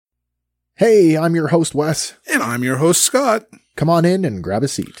Hey, I'm your host, Wes. And I'm your host, Scott. Come on in and grab a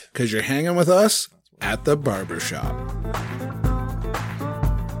seat. Because you're hanging with us at the barbershop.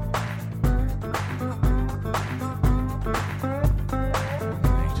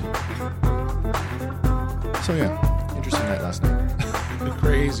 So yeah, interesting night last night.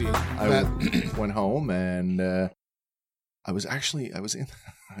 Crazy. I went home and I was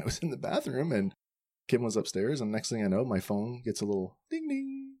in the bathroom and Kim was upstairs, and next thing I know, my phone gets a little ding ding.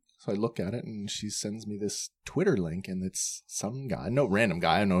 So I look at it and she sends me this Twitter link, and it's some guy, no random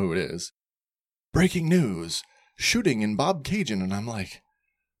guy, I don't know who it is. Breaking news, shooting in Bobcaygeon, and I'm like,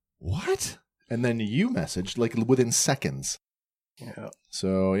 what? And then you messaged like within seconds. Yeah.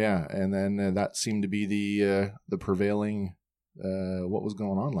 So yeah, and then that seemed to be the prevailing what was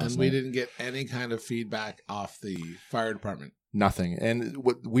going on last night. And we didn't get any kind of feedback off the fire department. Nothing. And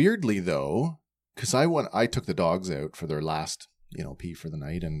weirdly though, because I took the dogs out for their last pee for the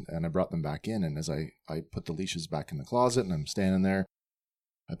night, and I brought them back in, and as I put the leashes back in the closet and I'm standing there,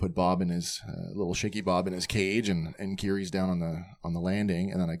 I put Bob in his little shaky Bob in his cage, and Kiri's down on the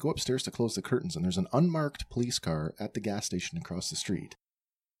landing, and then I go upstairs to close the curtains, and there's an unmarked police car at the gas station across the street.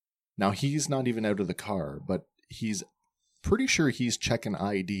 Now he's not even out of the car, but he's pretty sure he's checking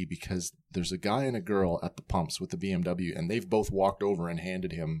ID, because there's a guy and a girl at the pumps with the BMW, and they've both walked over and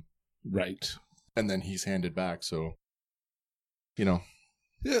handed him. Right. And then he's handed back, so Yeah,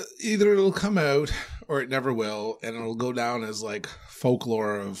 either it'll come out or it never will, and it'll go down as like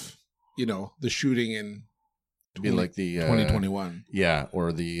folklore of, the shooting in it'd be like the 2021. Yeah,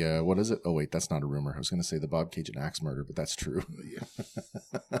 or the what is it? Oh wait, that's not a rumor. I was going to say the Bobcaygeon axe murder, but that's true.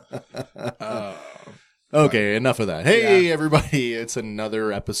 Okay, enough of that. Hey everybody, it's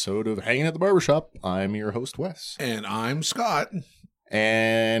another episode of Hanging at the Barbershop. I'm your host Wes. And I'm Scott.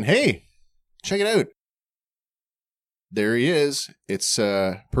 And hey, check it out. There he is. It's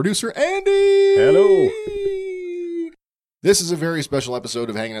producer Andy. Hello. This is a very special episode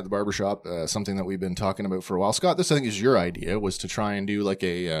of Hanging at the Barbershop, something that we've been talking about for a while. Scott, this I think is your idea, was to try and do like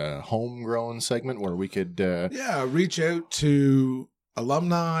a homegrown segment where we could... reach out to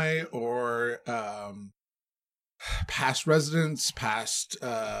alumni or past residents, past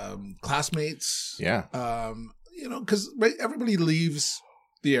classmates. Yeah. Because everybody leaves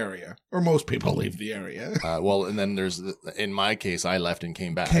the area, or most people leave the area. Well, and then there's, in my case, I left and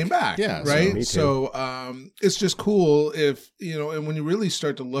came back. Yeah. Right. So it's just cool if, and when you really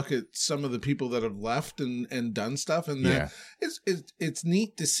start to look at some of the people that have left and done stuff, and that it's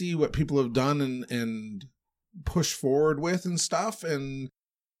neat to see what people have done and push forward with and stuff, and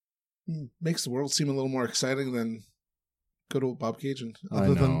makes the world seem a little more exciting than good old Bobcaygeon,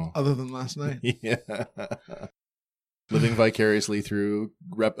 other than last night. Yeah. Living vicariously through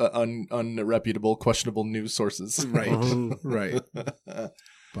unreputable, questionable news sources. Right, right.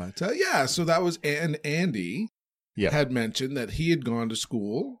 But so that was, and Andy had mentioned that he had gone to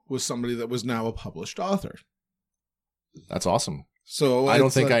school with somebody that was now a published author. That's awesome. So I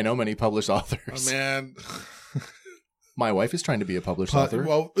don't think I know many published authors. Oh, man. My wife is trying to be a published author.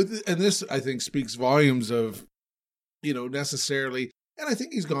 Well, and this, I think, speaks volumes of, necessarily... And I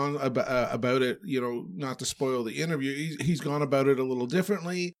think he's gone about it, not to spoil the interview. He's gone about it a little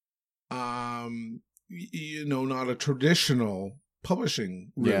differently. Not a traditional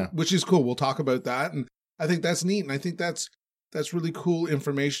publishing route, which is cool. We'll talk about that. And I think that's neat. And I think that's really cool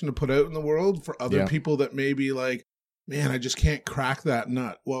information to put out in the world for other people that may be like, man, I just can't crack that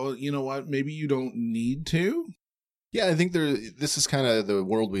nut. Well, you know what? Maybe you don't need to. Yeah, I think this is kind of the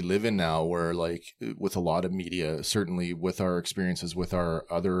world we live in now, where like with a lot of media, certainly with our experiences with our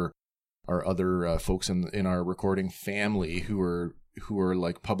other folks in our recording family who are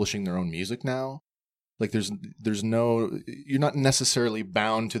like publishing their own music now. Like there's no, you're not necessarily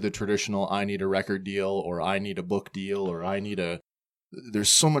bound to the traditional I need a record deal or I need a book deal or there's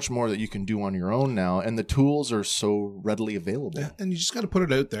so much more that you can do on your own now, and the tools are so readily available. Yeah, and you just got to put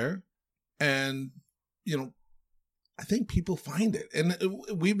it out there, and I think people find it. And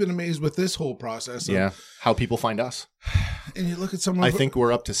we've been amazed with this whole process. How people find us. And you look at someone... I think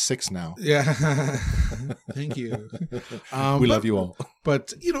we're up to 6 now. Yeah. Thank you. We love you all.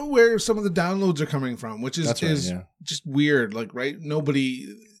 But, where some of the downloads are coming from, which is just weird. Like, right? Nobody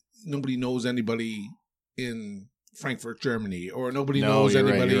knows anybody in Frankfurt, Germany, or nobody knows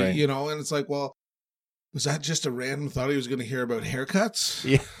anybody, right. And it's like, well, was that just a random thought he was going to hear about haircuts?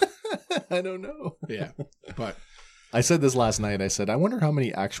 Yeah. I don't know. Yeah. But... I said this last night. I said, I wonder how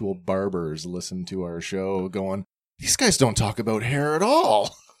many actual barbers listen to our show going, these guys don't talk about hair at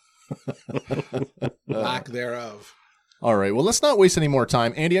all. Lack thereof. All right. Well, let's not waste any more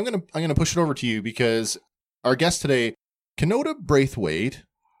time. Andy, I'm gonna push it over to you because our guest today, Kenota Braithwaite,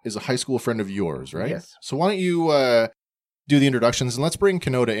 is a high school friend of yours, right? Yes. So why don't you do the introductions, and let's bring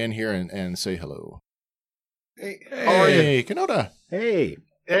Kenoda in here and say hello. Hey, how are you? Hey, Kenoda. Hey,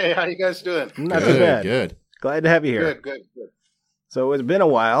 Hey, how you guys doing? not Good, too bad. good. Glad to have you here. Good. So it's been a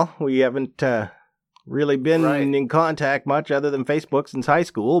while. We haven't really been Right. in contact much other than Facebook since high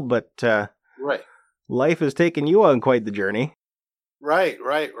school, but Right. life has taken you on quite the journey. Right.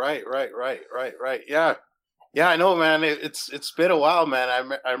 Yeah, I know, man. It's been a while,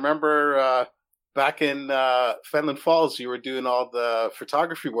 man. I remember back in Fenland Falls, you were doing all the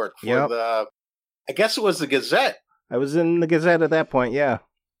photography work for Yep. I guess it was the Gazette. I was in the Gazette at that point, yeah.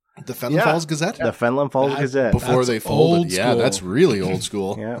 The Fenland Yeah. Falls Gazette? The Fenland Falls That- Gazette. Before That's they folded. old Yeah, school. that's really old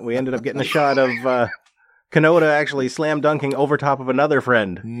school. Yeah, we ended up getting a shot of Kenoda actually slam dunking over top of another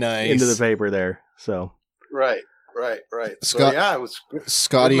friend Nice. into the paper there. So Right. So Scott- yeah, it was.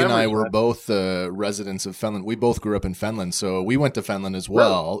 Scotty Good and I memories, were man. both residents of Fenland. We both grew up in Fenland, so we went to Fenland as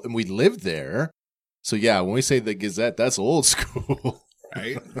well, and we lived there. So yeah, when we say the Gazette, that's old school.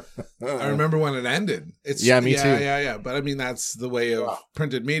 Right. I remember when it ended. It's Yeah, me too. Yeah. But I mean, that's the way of Wow.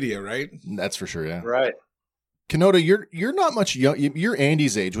 printed media, right? That's for sure. Yeah. Right. Kenoda, you're not much young. You're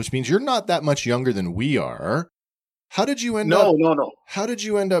Andy's age, which means you're not that much younger than we are. How did you end up? No. How did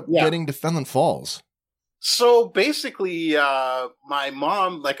you end up Yeah. getting to Fenland Falls? So basically, my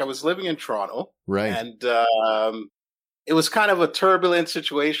mom, like, I was living in Toronto, Right. and it was kind of a turbulent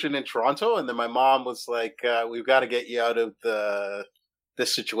situation in Toronto. And then my mom was like, "We've got to get you out of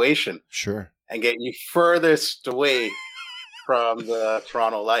this situation Sure. and get you furthest away from the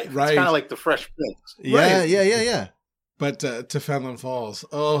Toronto life." Right. It's kind of like the Fresh Prince. Yeah. Right. Yeah. But to Fenland Falls,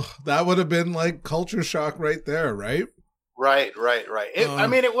 oh, that would have been like culture shock right there, right? Right. I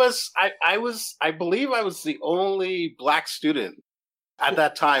mean, it was. I believe I was the only black student at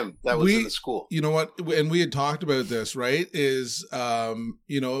that time that was in the school. You know what? And we had talked about this, right? Is when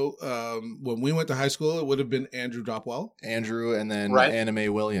we went to high school, it would have been Andrew Dopwell, Andrew and then Right. Anna Mae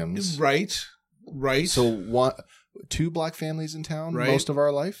Williams. right? So two black families in town Right. most of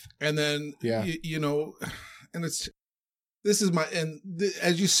our life. And then Yeah. and as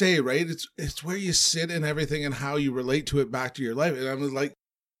you say, right, it's where you sit and everything and how you relate to it back to your life. And I was like,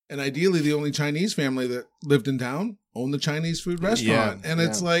 and ideally the only Chinese family that lived in town owned the Chinese food restaurant. And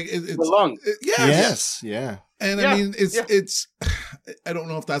it's like it's Belong. yes. Yeah. And Yeah, I mean, yeah. it's I don't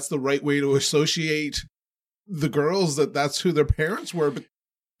know if that's the right way to associate the girls that's who their parents were, but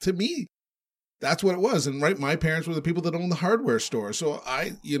to me, that's what it was. And right, my parents were the people that owned the hardware store. So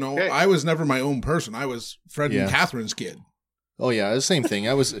Okay. I was never my own person. I was Fred Yeah. and Catherine's kid. Oh yeah, the same thing.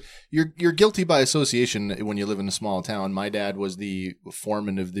 You're guilty by association when you live in a small town. My dad was the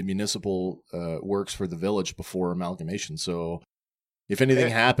foreman of the municipal works for the village before amalgamation. So if anything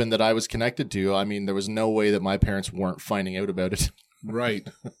Yeah. happened that I was connected to, I mean, there was no way that my parents weren't finding out about it. Right.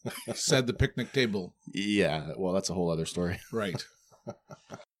 Said the picnic table. Yeah, well, that's a whole other story. Right.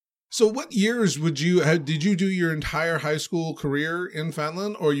 So what years did you do your entire high school career in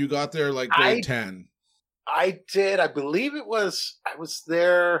Fenland, or you got there like grade 10? I did. I believe I was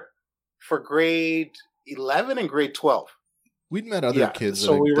there for grade 11 and grade 12. We'd met other Yeah, kids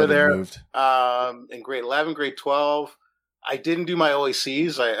so that, we were that had there. moved. In grade 11, grade 12. I didn't do my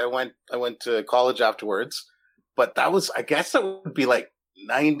OACs. I went to college afterwards, but I guess that would be like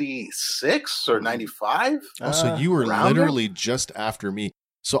 96 or 95. Oh, so you were around literally just after me.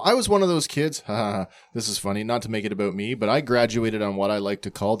 So I was one of those kids. This is funny, not to make it about me, but I graduated on what I like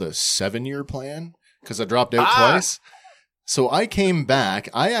to call the 7-year plan because I dropped out twice. So I came back.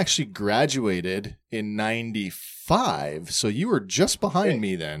 I actually graduated in 95. So you were just behind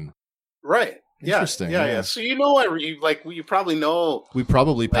me then. Right. Yeah. Interesting, Yeah. yeah. So you probably know. We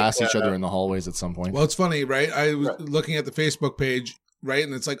probably passed each uh, other in the hallways at some point. Well, it's funny, right? I was Right. looking at the Facebook page, right?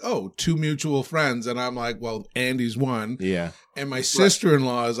 And it's like, oh, 2 mutual friends. And I'm like, well, Andy's one. Yeah. And my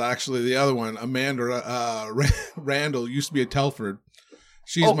sister-in-law is actually the other one. Amanda Randall used to be a Telford.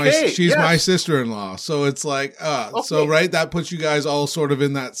 She's Okay, yes. my sister-in-law. So it's like, so Okay. right, that puts you guys all sort of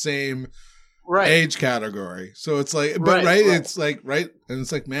in that same Right. age category. So it's like, but Right. it's like, right. And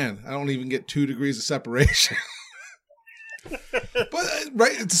it's like, man, I don't even get 2 degrees of separation. But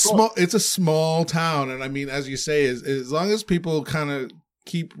right, it's a small town. And I mean, as you say, as long as people kind of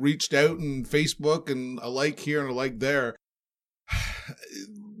keep reached out and Facebook and a like here and a like there,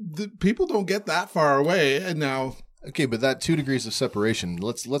 the people don't get that far away. And now, Okay, but that 2 degrees of separation,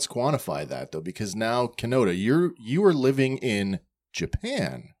 let's quantify that though, because now Kenoda, you are living in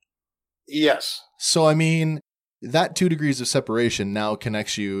Japan. Yes. So I mean, that 2 degrees of separation now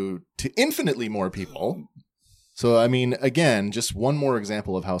connects you to infinitely more people. So I mean, again, just one more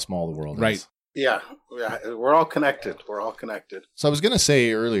example of how small the world is. Right. Yeah, we're all connected. We're all connected. So I was going to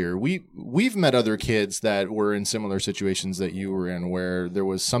say earlier, we've met other kids that were in similar situations that you were in, where there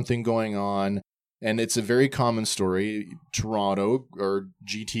was something going on, and it's a very common story. Toronto, or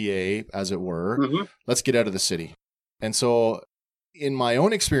GTA, as it were. Mm-hmm. Let's get out of the city. And so, in my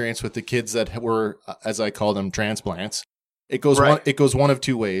own experience with the kids that were, as I call them, transplants, it goes one of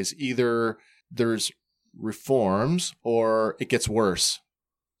two ways. Either there's reforms, or it gets worse.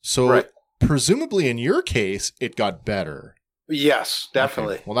 So, presumably in your case, it got better. Yes,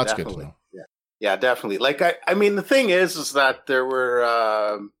 definitely. Okay. Well, that's definitely. good to know. Yeah, definitely. Like, I mean, the thing is that there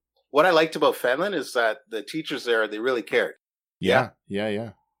were, what I liked about Fenland is that the teachers there, they really cared. Yeah.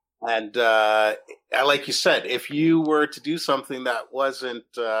 And like you said, if you were to do something that wasn't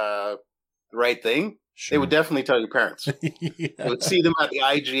the right thing, they would definitely tell your parents. They would see them at the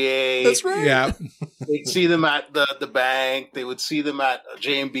IGA. That's right. Yeah. They'd see them at the bank. They would see them at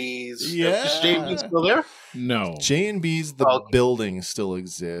J&B's. Yeah. Is J&B still there? No. J&B's, building still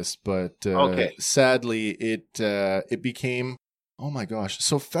exists, but sadly it became, oh my gosh.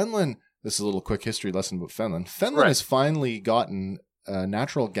 So Fenland, this is a little quick history lesson about Fenland. Fenland has finally gotten a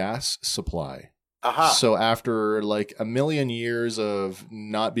natural gas supply. So after like a million years of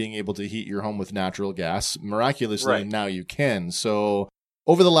not being able to heat your home with natural gas, miraculously now you can. So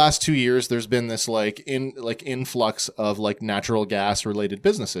over the last 2 years, there's been this influx of like natural gas related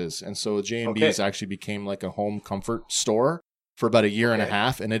businesses. And so J&B's actually became like a home comfort store for about a year and a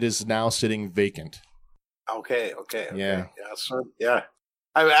half, and it is now sitting vacant. Okay. Yeah. So,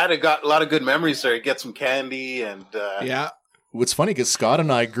 I got a lot of good memories there. You get some candy and What's funny because Scott and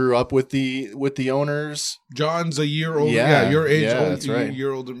I grew up with the owners. John's a year older. Yeah, your age. That's right. A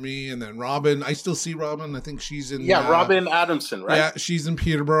year older than me. And then Robin. I still see Robin. I think she's in. Robin Adamson, right? Yeah, she's in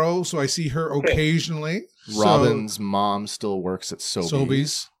Peterborough, so I see her occasionally. Robin's mom still works at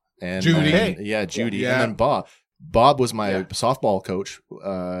Sobeys. And Judy. Judy. Yeah. And then Bob. Bob was my softball coach,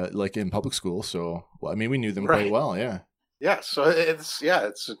 like in public school. So, I mean, we knew them quite well. Yeah. Yeah. So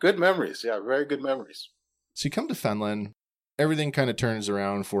it's good memories. Yeah, very good memories. So you come to Fenland. Everything kind of turns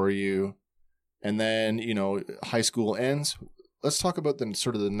around for you, and then high school ends. Let's talk about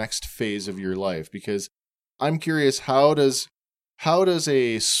the next phase of your life, because I'm curious, how does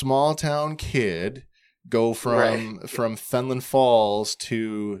a small town kid go from Fenland Falls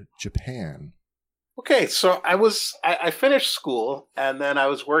to Japan? Okay, so I finished school, and then I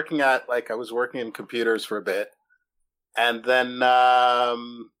was working in computers for a bit, and then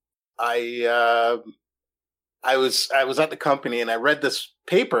I was at the company, and I read this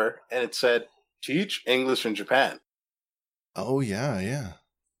paper, and it said, "Teach English in Japan." Oh, yeah.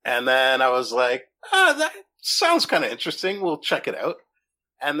 And then I was like, that sounds kind of interesting. We'll check it out.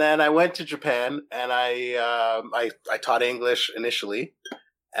 And then I went to Japan, and I taught English initially.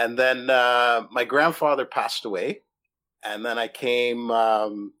 And then my grandfather passed away. And then I came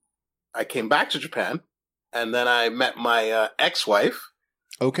back to Japan. And then I met my ex-wife.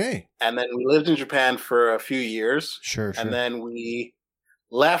 Okay. And then we lived in Japan for a few years. Sure. And then we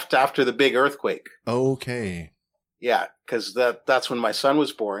left after the big earthquake. Okay. Yeah, because that's when my son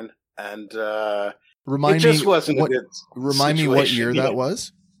was born. And remind me what year that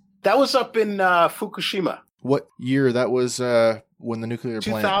was? That was up in Fukushima. What year that was when the nuclear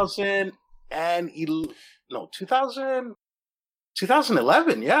plant?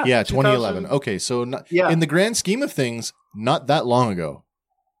 2011, yeah. Yeah, 2011. Okay, so in the grand scheme of things, not that long ago.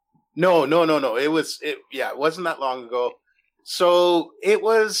 No. It wasn't that long ago. So it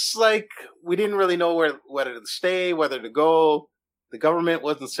was like we didn't really know whether to stay, whether to go. The government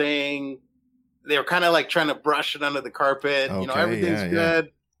wasn't saying. They were kind of like trying to brush it under the carpet. Okay, everything's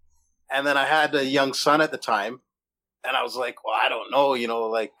good. And then I had a young son at the time, and I was like, well, I don't know,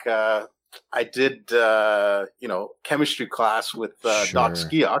 I did, chemistry class with Doc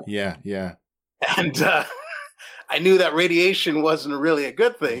Skiok. Yeah. And I knew that radiation wasn't really a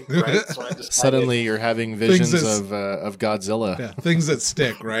good thing, right? So I decided, suddenly you're having visions of Godzilla. Yeah, things that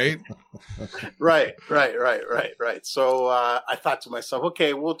stick, right? Right. So I thought to myself,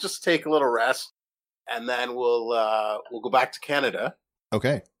 okay, we'll just take a little rest, and then we'll go back to Canada.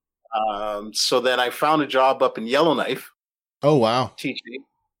 Okay. So then I found a job up in Yellowknife. Oh, wow. Teaching.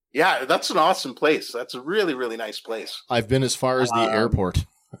 Yeah, that's an awesome place. That's a really, really nice place. I've been as far as the airport.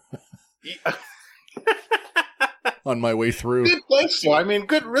 On my way through. Good place. So, I mean,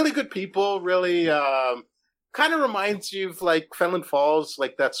 really good people. Really, kind of reminds you of like Fenland Falls,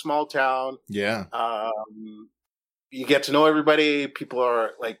 like that small town. Yeah. You get to know everybody. People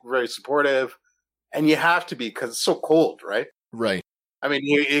are like very supportive, and you have to be because it's so cold, right? Right. I mean,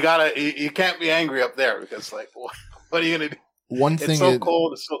 you can't be angry up there because like, what are you gonna do? One thing it's so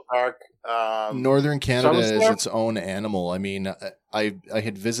cold. It's so dark. Northern Canada was is there. its own animal. I mean, I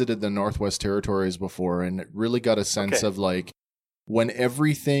had visited the Northwest Territories before, and it really got a sense Okay. of like when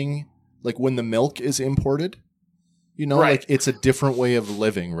everything, like when the milk is imported, you know, Right. like it's a different way of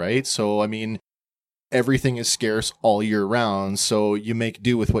living, right? So, I mean, everything is scarce all year round, so you make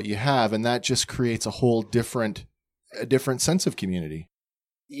do with what you have, and that just creates a whole different sense of community.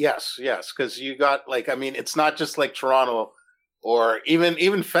 Yes, because you got like, I mean, it's not just like Toronto or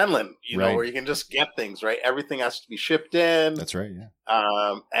even Finland, you know, Right. where you can just get things, right? Everything has to be shipped in. That's right, yeah.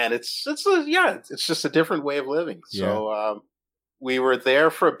 And it's just a different way of living. So we were there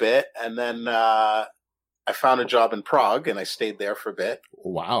for a bit, and then I found a job in Prague, and I stayed there for a bit.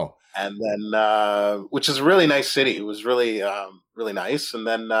 Wow. And then which is a really nice city. It was really really nice. And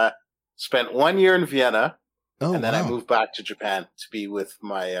then spent 1 year in Vienna, Oh, and then I wow. moved back to Japan to be with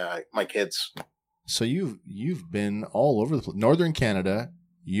my my kids. So you've been all over the place. Northern Canada,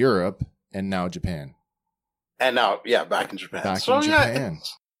 Europe, and now Japan. And now, back in Japan. Back so in Japan.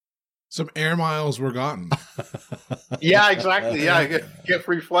 Some air miles were gotten. Yeah, exactly. Yeah, get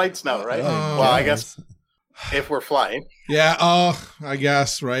free flights now, right? Oh, Well, I guess if we're flying. Yeah, I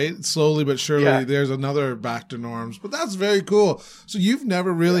guess, right? Slowly but surely, Yeah. there's another back to norms. But that's very cool. So you've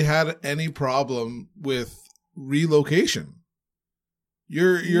never really had any problem with relocation.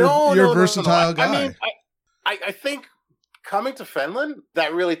 You're a versatile guy. I mean, I think coming to Finland,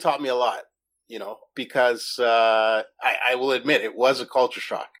 that really taught me a lot, you know, because I will admit it was a culture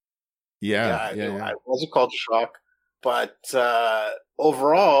shock. Yeah. It was a culture shock. But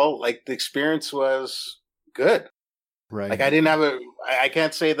overall, like the experience was good. Right. Like I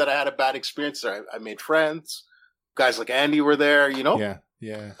can't say that I had a bad experience there. I made friends. Guys like Andy were there, you know?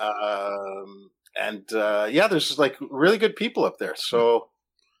 Yeah. There's just like really good people up there. So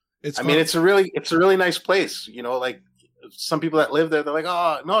it's I mean, it's a really nice place. You know, like some people that live there, they're like,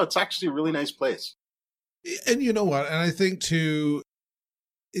 oh no, it's actually a really nice place. and you know what? And I think too,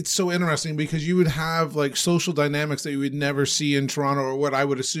 it's so interesting because you would have like social dynamics that you would never see in Toronto, or what I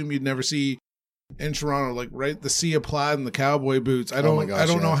would assume you'd never see in Toronto, like right, the sea of plaid and the cowboy boots. I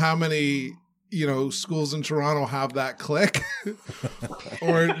don't know how many, you know, schools in Toronto have that clique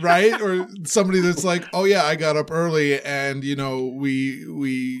or right, or somebody that's like, oh yeah, I got up early and you know we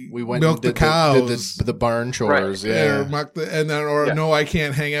went milked and the cows, the barn chores, or yeah. no, I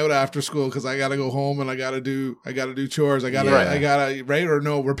can't hang out after school because I got to go home and I got to do chores. I gotta right, or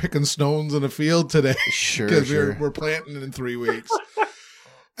no, we're picking stones in a field today Sure, because sure. we're planting in 3 weeks.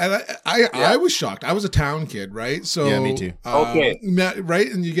 And I was shocked. I was a town kid, right? So Yeah, me too. Okay.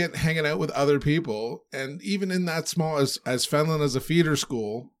 Right, and you get hanging out with other people, and even in that small as Fenland as a feeder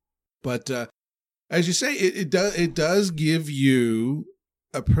school, but as you say, it does give you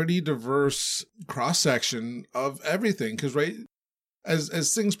a pretty diverse cross section of everything. Because right,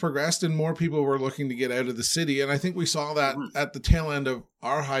 as things progressed and more people were looking to get out of the city, and I think we saw that at the tail end of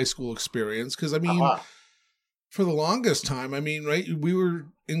our high school experience. Because I mean. For the longest time, I mean, right, we were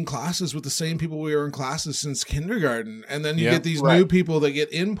in classes with the same people we were in classes since kindergarten. And then you get these new people that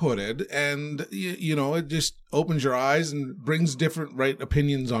get inputted, and, you know, it just opens your eyes and brings different, right,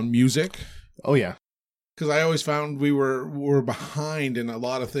 opinions on music. Oh, yeah. Because I always found we were behind in a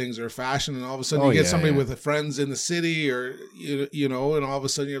lot of things, or fashion, and all of a sudden you get somebody with friends in the city, or, you know, and all of a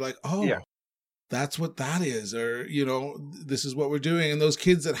sudden you're like, oh, that's what that is, or, you know, this is what we're doing. And those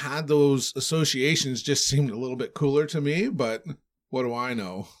kids that had those associations just seemed a little bit cooler to me, but what do I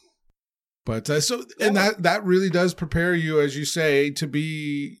know? But and that really does prepare you, as you say, to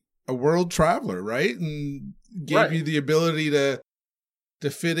be a world traveler, right? And gave you the ability to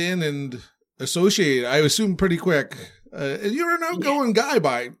fit in and associate, I assume, pretty quick. And you're an outgoing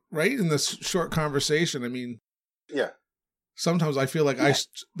guy right? In this short conversation. I mean, sometimes I feel like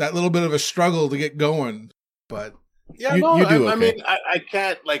that little bit of a struggle to get going, but you do. I mean, I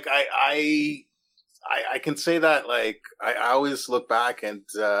can't, like, I can say that, like, I always look back and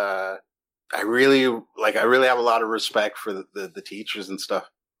I really have a lot of respect for the teachers and stuff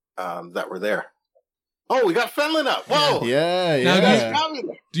that were there. Oh, we got Fenland up. Whoa. Yeah. Now,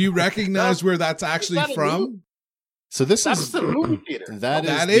 do you recognize where that's actually from? So that's the movie theater.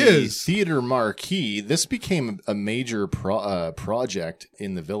 That is the theater marquee. This became a major project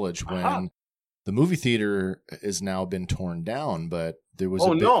in the village when the movie theater has now been torn down. But there was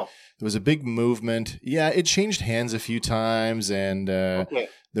there was a big movement. Yeah, it changed hands a few times, and there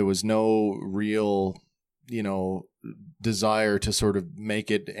was no real, you know, desire to sort of make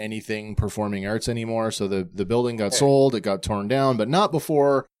it anything performing arts anymore. So the building got sold. It got torn down, but not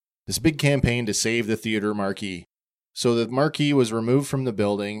before this big campaign to save the theater marquee. So the marquee was removed from the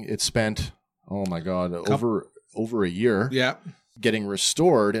building. It spent, oh my God, over a year getting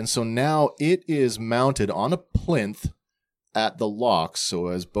restored. And so now it is mounted on a plinth at the locks. So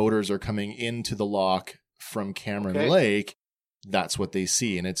as boaters are coming into the lock from Cameron Lake, that's what they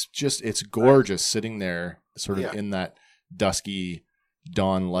see. And it's gorgeous sitting there sort of in that dusky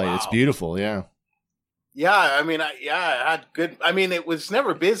dawn light. Wow. It's beautiful. Yeah. Yeah. I mean, I had good, I mean, it was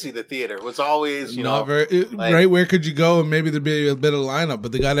never busy. The theater it was always, right. Where could you go? And maybe there'd be a bit of lineup,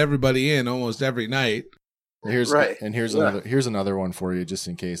 but they got everybody in almost every night. Here's another one for you, just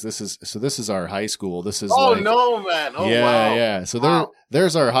in case. This is our high school. This is no, man. Oh, wow. Yeah. So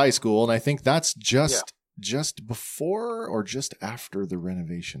there's our high school, and I think that's just before or just after the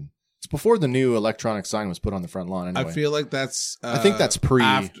renovation. It's before the new electronic sign was put on the front lawn. Anyway. I feel like that's. I think that's pre.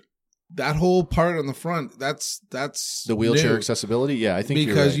 After, that whole part on the front. That's the wheelchair new. Accessibility. Yeah, I think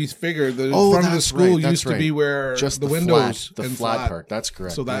because you figure the front of the school used to be where just the windows, the flat part. That's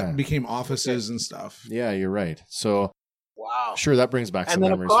correct. So that became offices and stuff. Yeah, you're right. So wow, sure, that brings back some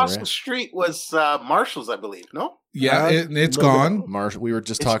memories. And then across the street was Marshall's, I believe. No. Yeah, it's gone. We were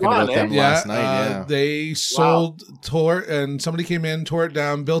just talking about them last night. Yeah, they sold, tore, and somebody came in, tore it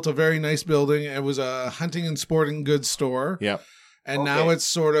down, built a very nice building. It was a hunting and sporting goods store. Yeah. And now it's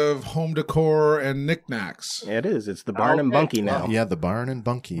sort of home decor and knickknacks. Yeah, it is. It's the Barn and Bunkie now. Yeah, the Barn and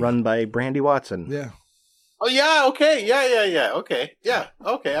Bunkie. Run by Brandy Watson. Yeah. Oh, yeah, okay. Yeah. Okay. Yeah,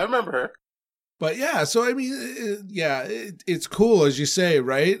 okay. I remember her. But yeah, so I mean, it's cool, as you say,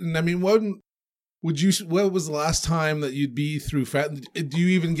 right? And I mean, what was the last time that you'd be through Fenton? Do you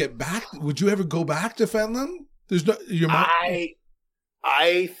even get back? Would you ever go back to Fenton? There's no.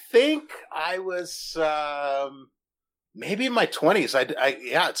 I think I was maybe in my 20s.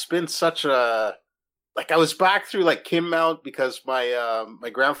 It's been such a I was back through Kinmount because my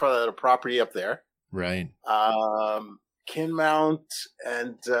grandfather had a property up there. Right. Kinmount,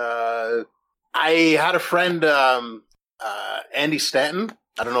 and I had a friend, Andy Stanton.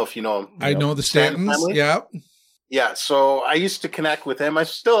 I don't know if you know him. I know the Stantons. Yeah. Yeah. So I used to connect with him. I'm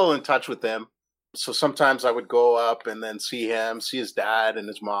still in touch with him. So sometimes I would go up and then see him, see his dad and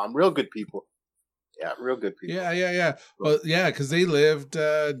his mom. Real good people. Yeah, real good people. Yeah. Well, yeah, because they lived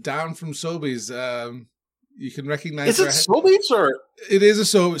down from Sobeys. You can recognize. Is it Sobeys or? It is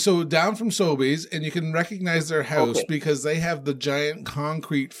so down from Sobeys, and you can recognize their house because they have the giant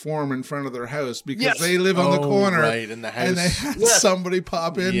concrete form in front of their house because they live on the corner, right in the house, and they had somebody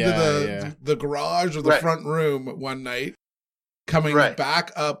pop into the garage or the front room one night, coming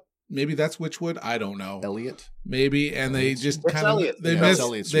back up. Maybe that's Witchwood. I don't know. Elliot. Maybe, and they just kind of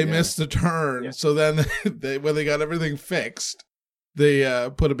missed the turn. Yeah. So then when they got everything fixed, they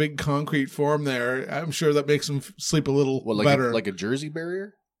put a big concrete form there. I'm sure that makes them sleep a little better. Like a Jersey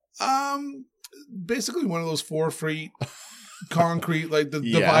barrier? Basically one of those 4 feet concrete,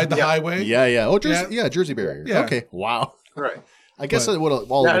 divide the highway. Yeah. Oh, Jersey barrier. Yeah. Okay. Wow. Right. I guess it would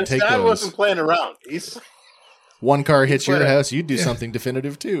all it would take those. Wasn't playing around. One car hits your house, you'd do something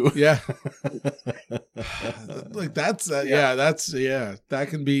definitive too. Yeah. That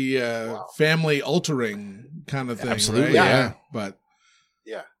can be family altering kind of thing. Absolutely. Right? Yeah. But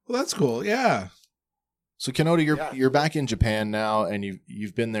yeah. Well, that's cool. Yeah. So Kenoda, you're back in Japan now, and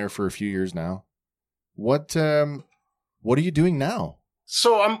you've been there for a few years now. What are you doing now?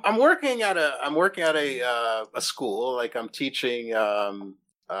 So I'm working at a school. I'm teaching at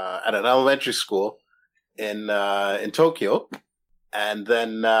an elementary school in Tokyo, and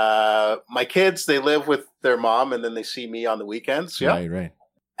then my kids, they live with their mom, and then they see me on the weekends. Yeah, right.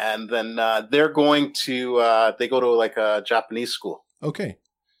 And then they're going to they go to a Japanese school. Okay,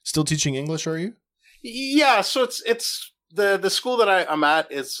 still teaching English, are you? Yeah, so it's the school that I'm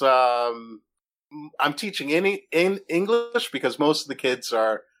at is I'm teaching in English because most of the kids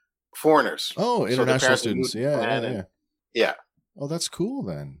are foreigners. Oh, international students. Yeah. Oh, that's cool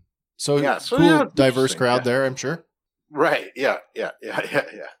then. So cool, diverse crowd there, I'm sure. Right. Yeah.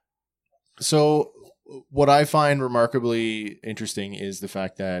 So what I find remarkably interesting is the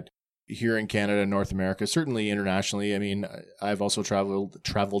fact that here in Canada, North America, certainly internationally, I mean, I've also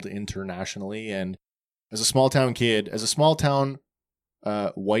traveled internationally, and as a small town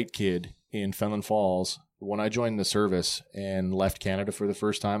white kid in Fenelon Falls, when I joined the service and left Canada for the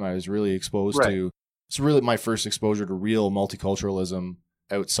first time, I was really exposed to, it's really my first exposure to real multiculturalism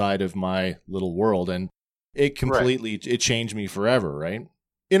outside of my little world, and it completely it changed me forever, right?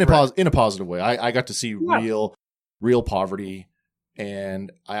 In a positive way. I got to see real poverty,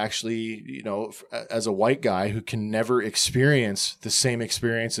 and I actually, as a white guy who can never experience the same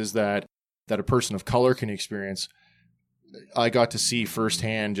experiences that a person of color can experience, I got to see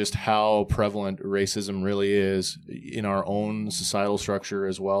firsthand just how prevalent racism really is in our own societal structure,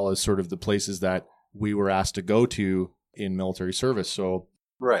 as well as sort of the places that we were asked to go to in military service. So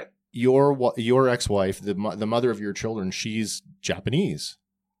Right. your ex-wife, the mother of your children, she's Japanese.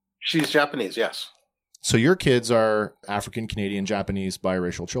 She's Japanese, yes. So your kids are African, Canadian, Japanese,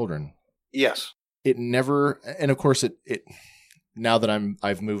 biracial children. Yes. It never, and of course it now that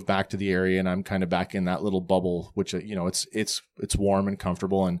I've moved back to the area and I'm kind of back in that little bubble, which, it's warm and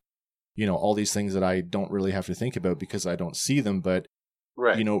comfortable and, all these things that I don't really have to think about because I don't see them. But,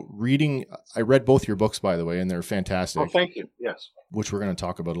 Right. I read both your books, by the way, and they're fantastic. Oh, thank you. Yes. Which we're going to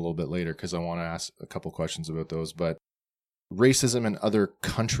talk about a little bit later because I want to ask a couple questions about those. But racism in other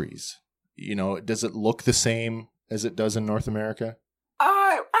countries, does it look the same as it does in North America?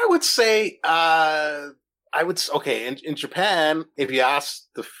 I would say, okay, in Japan, if you ask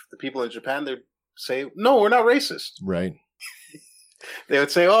the people in Japan, they'd say, no, we're not racist. Right. They would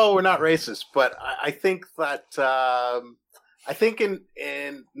say, oh, we're not racist. But I think that, I think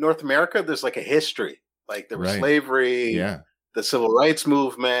in North America, there's like a history. Like there was Right. slavery, Yeah. the civil rights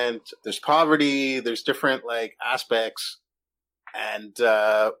movement, there's poverty, there's different like aspects. And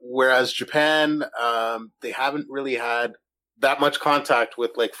whereas Japan, they haven't really had that much contact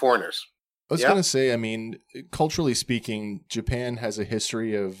with like foreigners. I was Yeah. going to say, culturally speaking, Japan has a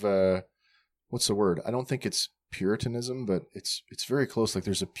history of, what's the word? I don't think it's Puritanism, but it's very close. Like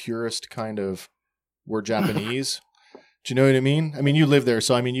there's a purist kind of, we're Japanese. Do you know what I mean? You live there,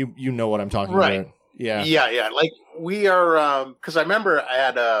 so you know what I'm talking Right. about. Yeah. Yeah. Like we are, because I remember I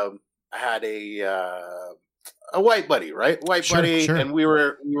had a white buddy, right? White Sure, buddy, sure. and we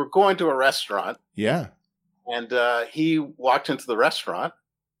were going to a restaurant, Yeah. and he walked into the restaurant,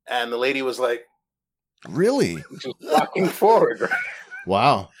 and the lady was like, Really? she was walking forward, right?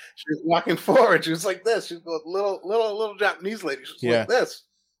 Wow. She was walking forward. She was like this. She was a little Japanese lady. She was Yeah. like this,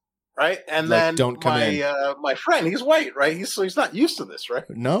 right? And Like, then don't come in. my friend, he's white, right? He's not used to this, right?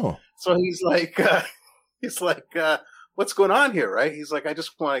 No. So he's like, what's going on here, right? He's like, we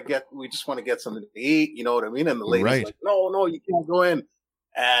just want to get something to eat. You know what I mean? And the lady's Right. like, no, you can't go in.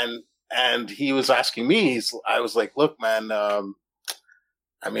 And he was asking me, I was like, look, man,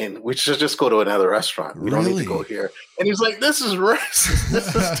 we should just go to another restaurant. We don't need Really? to go here. And he's like, this is racist. This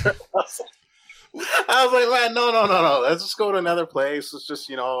is terrible. I was like, man, no. Let's just go to another place. Let's just,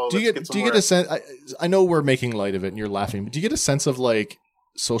 Do let's you get get a sense? I know we're making light of it and you're laughing, but do you get a sense of like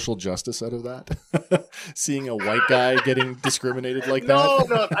social justice out of that? Seeing a white guy getting discriminated like that?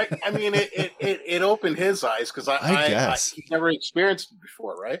 No. It opened his eyes because I guess. he's never experienced it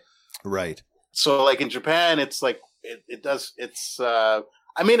before, right? Right. So, like in Japan, it's like it does. It's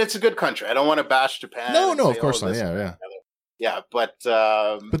it's a good country. I don't want to bash Japan. No, and of say, course not. this and Yeah. that. Yeah, but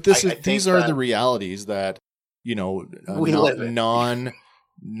These are the realities that we live in.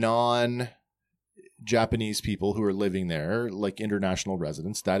 non Japanese people who are living there, like international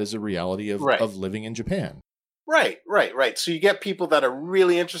residents. That is a reality of Right. of living in Japan. Right. So you get people that are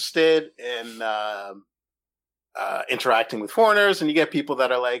really interested in interacting with foreigners, and you get people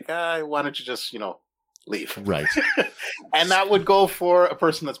that are like, why don't you just leave? Right. And that would go for a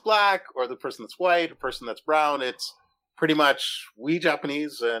person that's black or the person that's white, a person that's brown. It's pretty much we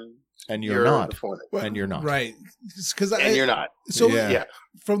Japanese And you're not. the foreigner. And you're not. Right. Because And you're not. So Yeah.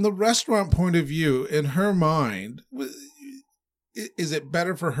 from the restaurant point of view, in her mind, is it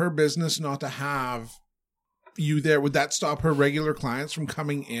better for her business not to have you there? Would that stop her regular clients from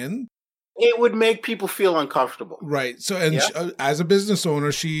coming in? It would make people feel uncomfortable. Right. So, and Yeah. as a business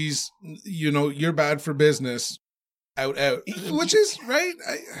owner, she's, you're bad for business. Out. Which is, right?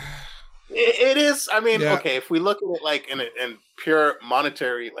 It is. Yeah. Okay, if we look at it like in pure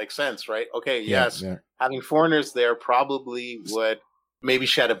monetary like sense, right? Okay, Yeah, yes, yeah. having foreigners there probably would maybe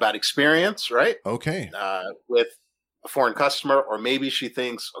she had a bad experience, right? Okay. With a foreign customer, or maybe she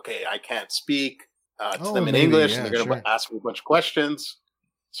thinks, okay, I can't speak to Oh, them in maybe, English, yeah, and they're going to sure. ask me a bunch of questions.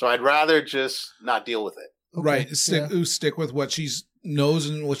 So I'd rather just not deal with it. Okay. Right. Yeah. Stick with what she knows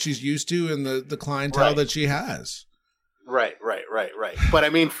and what she's used to and the clientele Right. that she has. Right.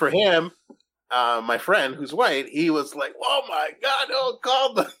 But for him, my friend who's white, he was like, "Oh my God, don't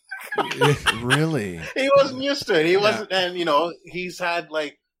call them." Really? He wasn't used to it. He wasn't, and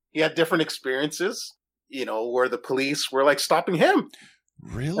he had different experiences. Where the police were like stopping him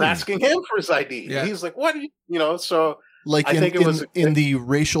Really? and asking him for his ID. Yeah. And he's like, "What? So Like I think it was in the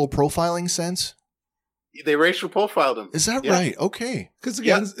racial profiling sense? they racial profiled him." Is that Yeah. right? Okay. Because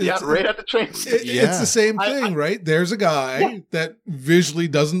Yeah, again, right at the train station. Yeah. it's the same I- thing, right? There's a guy that visually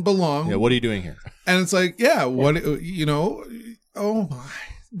doesn't belong. Yeah, what are you doing here? And it's like, oh my.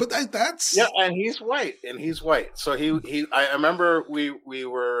 But that's. Yeah, and he's white. So I remember we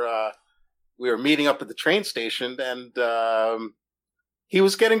were meeting up at the train station, and he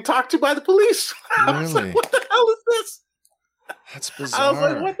was getting talked to by the police. I was Really? like, "What the hell is this? That's I bizarre. was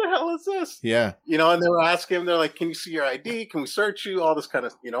like, what the hell is this? Yeah. You know, and they were asking him, they're like, can you see your ID? Can we search you? All this kind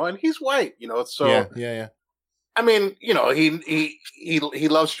of, you know, and he's white, you know, so Yeah. I mean, you know, he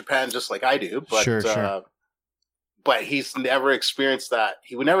loves Japan just like I do, but Sure. But he's never experienced that.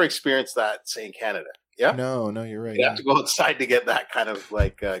 He would never experience that, say, in Canada. Yeah, No, you're right. you have to go outside to get that kind of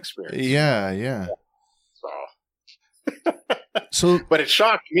like experience. Yeah. So, So but it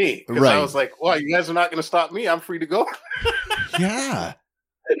shocked me because Right. I was like, "Well, you guys are not going to stop me. I'm free to go." yeah.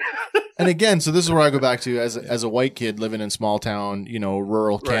 And again, so this is where I go back to as a white kid living in small town, you know,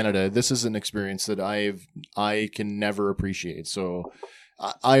 rural Right. Canada. This is an experience that I can never appreciate. So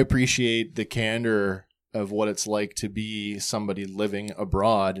I appreciate the candor of what it's like to be somebody living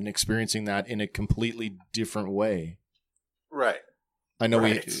abroad and experiencing that in a completely different way. Right. I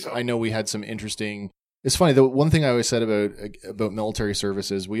know we had some interesting. It's funny, the one thing I always said about military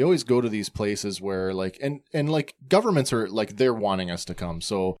services, we always go to these places where like and like governments are like they're wanting us to come.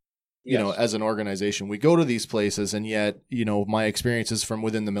 So, you know, as an organization, we go to these places, and yet, you know, my experiences from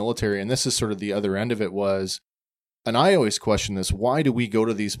within the military, and this is sort of the other end of it was, and I always question this, why do we go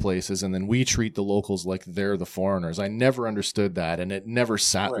to these places and then we treat the locals like they're the foreigners? I never understood that, and it never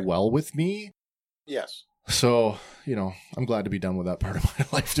sat well with me. Yes. So, you know, I'm glad to be done with that part of my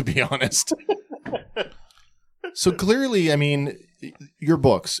life, to be honest. So clearly, I mean, your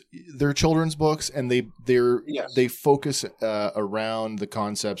books, they're children's books, and they focus around the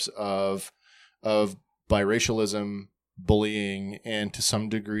concepts of biracialism, bullying, and to some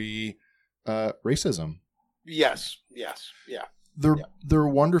degree, racism. Yes. Yeah. They're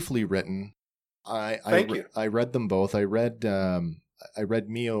wonderfully written. Thank you. I read them both. I read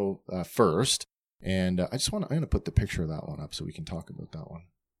Mio first, and I'm going to put the picture of that one up so we can talk about that one.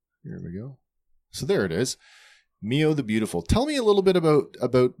 Here we go. So there it is. Mio the Beautiful. Tell me a little bit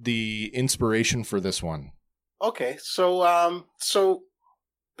about the inspiration for this one. Okay, so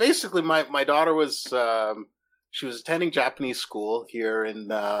basically, my daughter was she was attending Japanese school here in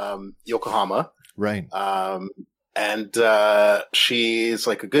Yokohama, right? And she's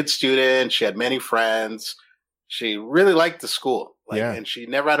like a good student. She had many friends. She really liked the school, and she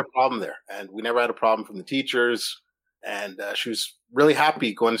never had a problem there. And we never had a problem from the teachers. And she was really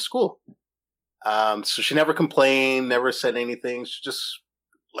happy going to school. So she never complained, never said anything. She just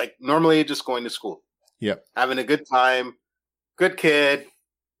like normally just going to school. Yep. Having a good time, good kid,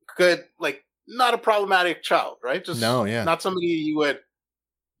 good, like not a problematic child, right? Just not somebody you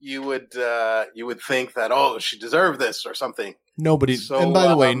would think that, oh, she deserved this or something. Nobody. So, and by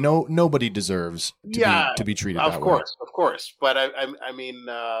the way, nobody deserves to be treated that way. Of course. But I mean,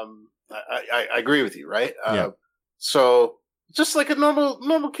 I agree with you, right? So just like a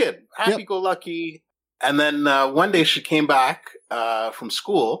normal kid, happy-go-lucky. And then one day she came back from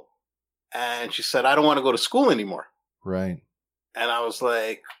school, and she said, "I don't want to go to school anymore." Right. And I was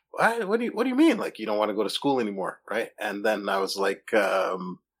like, "What do you mean? Like you don't want to go to school anymore, right?" And then I was like,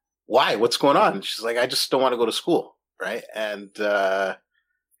 "Why? What's going on?" And she's like, "I just don't want to go to school." Right. And so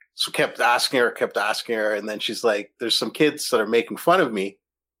kept asking her. And then she's like, "There's some kids that are making fun of me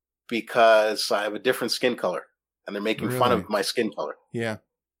because I have a different skin color. And they're making fun of my skin color." Yeah.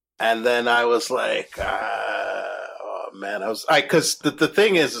 And then I was like, oh man, because the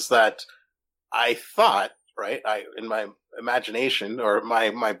thing is that I thought, right, in my imagination or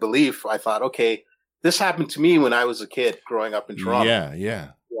my belief, I thought, okay, this happened to me when I was a kid growing up in Toronto.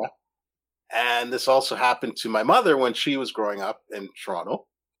 Yeah. And this also happened to my mother when she was growing up in Toronto.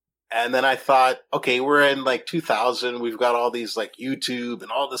 And then I thought, okay, we're in like 2000. We've got all these like YouTube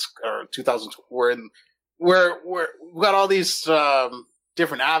and all this, or 2000. We've got all these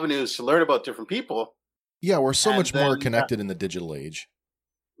different avenues to learn about different people. Yeah, we're so much more connected in the digital age.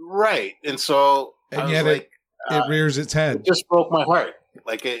 Right. And so and yet it rears its head. It just broke my heart.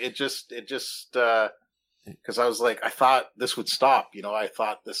 Like it just because I was like, I thought this would stop. You know, I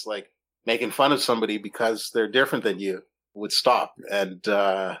thought this like making fun of somebody because they're different than you would stop. And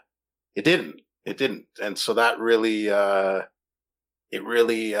it didn't. And so that really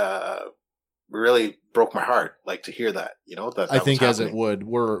really broke my heart, like to hear that, you know, that I think as it would,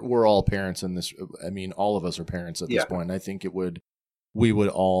 we're all parents in this. I mean, all of us are parents at this point. And I think we would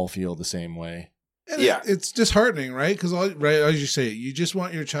all feel the same way. And it's disheartening, right? Because as you say, you just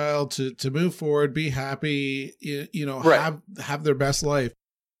want your child to move forward, be happy, you know, have their best life.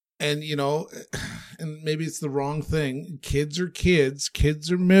 And, you know, and maybe it's the wrong thing. Kids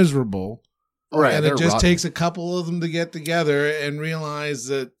are miserable. Right. And it just takes a couple of them to get together and realize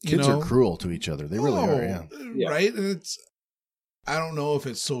that kids are cruel to each other. They really are. Yeah. Right. And I don't know if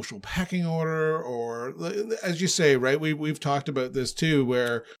it's social pecking order or, as you say, right. We've talked about this too,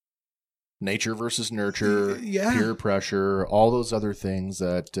 where nature versus nurture, Yeah. peer pressure, all those other things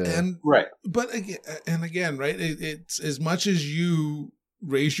that And Right. but again, right? It's as much as you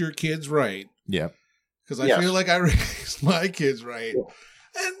raise your kids right, yeah, because I Yes. feel like I raised my kids right.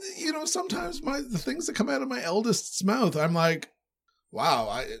 And sometimes the things that come out of my eldest's mouth, I'm like,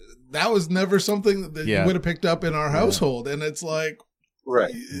 wow, that was never something that Yeah. you would have picked up in our household. And it's like,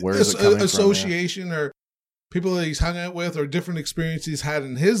 Right. Where's it coming from, association or people that he's hung out with or different experiences he's had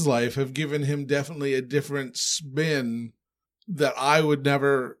in his life have given him definitely a different spin that I'd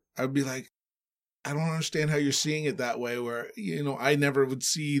be like, I don't understand how you're seeing it that way, where, I never would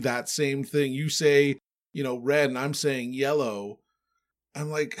see that same thing. You say, red, and I'm saying yellow. I'm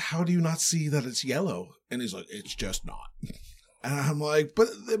like, how do you not see that it's yellow? And he's like, it's just not. And I'm like,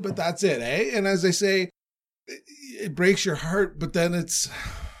 but that's it, eh? And as I say, it breaks your heart, but then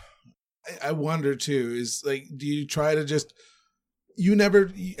I wonder too, is like, do you try to just, you never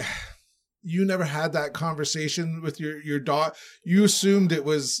had that conversation with your daughter. You assumed it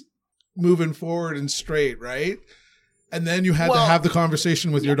was moving forward and straight, right? And then you had to have the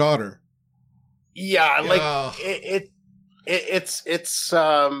conversation with your daughter. Yeah, like Oh.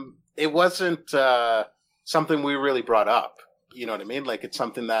 it wasn't something we really brought up. You know what I mean? Like, it's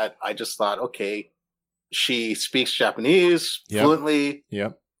something that I just thought, okay, she speaks Japanese Yep. fluently.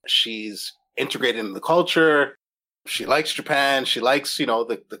 yep, She's integrated in the culture. She likes Japan. She likes,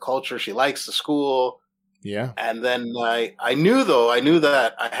 the culture. She likes the school. yeah, And then I knew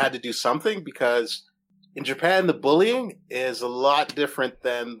that I had to do something, because in Japan, the bullying is a lot different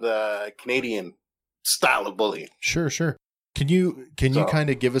than the Canadian style of bullying. sure. Can you So- kind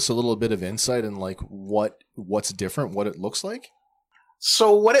of give us a little bit of insight in like what's different, what it looks like?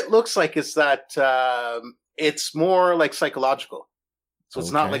 So what it looks like is that it's more like psychological. So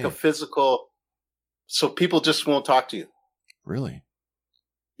it's not like a Okay. physical. So people just won't talk to you. Really?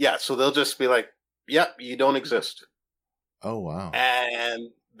 Yeah. So they'll just be like, yep, you don't exist. Oh wow. And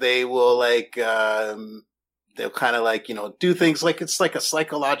they will they'll kind of do things like it's like a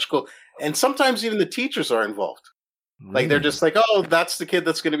psychological, and sometimes even the teachers are involved. Like they're Really? just like, oh, that's the kid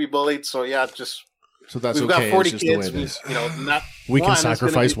that's going to be bullied. So yeah, just So that's we've okay. got 40 it's just the way kids. it is. Not We can one is gonna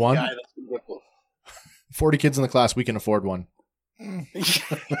sacrifice be the one? guy that's gonna get bullied. 40 kids in the class, we can afford one.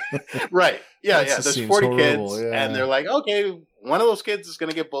 Right. Yeah, That yeah. just There's seems 40 horrible, kids, yeah. and they're like, okay, one of those kids is going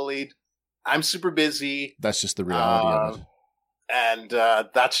to get bullied. I'm super busy, That's just the reality of it. and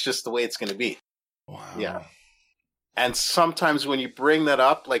that's just the way it's going to be. Wow. yeah. And sometimes when you bring that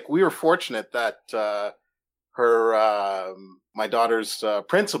up, like we were fortunate that my daughter's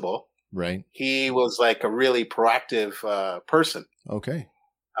principal, Right. he was like a really proactive person. Okay.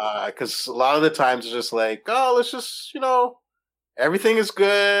 Because a lot of the times it's just like, oh, let's just, everything is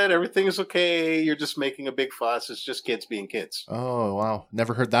good. Everything is okay. You're just making a big fuss. It's just kids being kids. Oh wow.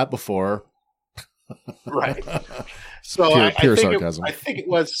 Never heard that before. Right. So Pure I think sarcasm. I think it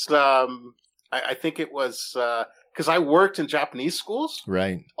was, I think it was, because I worked in Japanese schools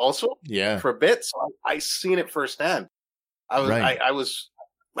Right. also Yeah. for a bit. So I seen it firsthand. Right. I was,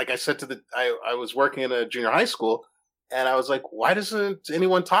 like I said I was working in a junior high school, and I was like, why doesn't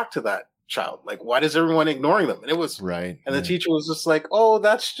anyone talk to that child? Like, why is everyone ignoring them? And it was, Right. and the right. teacher was just like, oh,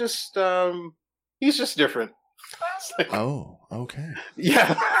 that's just, he's just different. It's like, Oh, okay.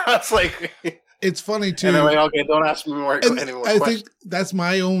 yeah. It's like, It's funny too. and they're like, okay, don't ask me any more I questions. think that's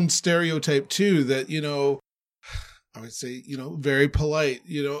my own stereotype too, that, I would say, very polite,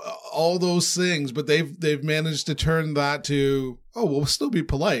 all those things, but they've managed to turn that to, oh, we'll still be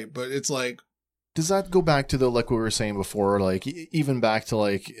polite, but it's like, Does that go back to like we were saying before, like even back to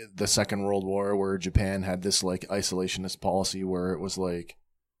like the Second World War, where Japan had this like isolationist policy where it was like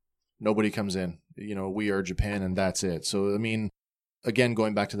nobody comes in, we are Japan and that's it. So I mean, again,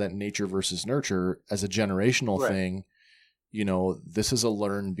 going back to that nature versus nurture as a generational Right. thing, this is a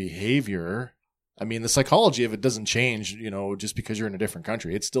learned behavior. I mean, the psychology of it doesn't change, just because you're in a different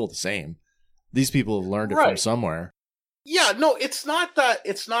country. It's still the same. These people have learned it from Right. somewhere. Yeah, no, it's not that.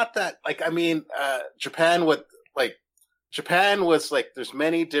 Like, I mean, Japan was like. There's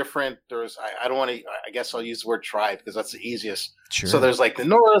many different. I don't want to. I guess I'll use the word tribe because that's the easiest. Sure. So there's like the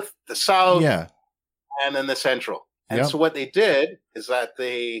north, the south, yeah. and then the central. And Yep. so what they did is that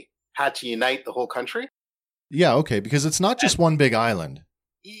they had to unite the whole country. Yeah, okay, because it's not just one big island.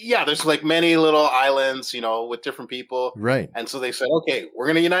 Yeah, there's like many little islands, with different people. Right. And so they said, okay, we're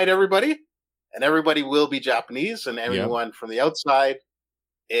going to unite everybody, and everybody will be Japanese, and everyone from the outside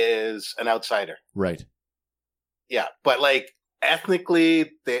is an outsider. Right. Yeah, but like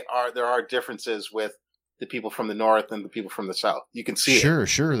ethnically, there are differences with the people from the north and the people from the south. You can see it.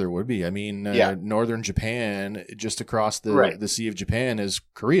 Sure, there would be. I mean, Yeah. northern Japan, just across Right. the Sea of Japan is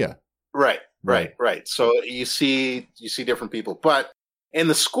Korea. Right. So you see different people, but in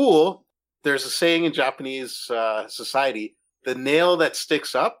the school, there's a saying in Japanese society: the nail that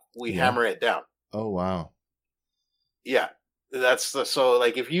sticks up, we hammer it down. Oh wow. Yeah, so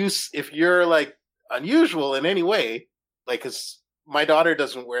like if you're like unusual in any way, like because my daughter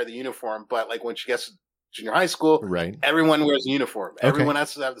doesn't wear the uniform, but like when she gets to junior high school, Right. everyone wears a uniform. Okay. Everyone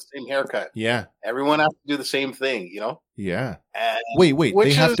has to have the same haircut. Yeah. Everyone has to do the same thing, you know? Yeah. And Wait,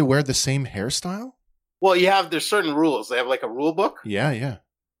 they have is- to wear the same hairstyle? Well, there's certain rules. They have like a rule book. Yeah.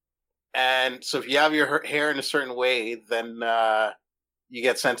 And so if you have your hair in a certain way, then you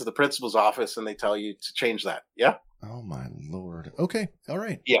get sent to the principal's office and they tell you to change that. Yeah. Oh my Lord. Okay. All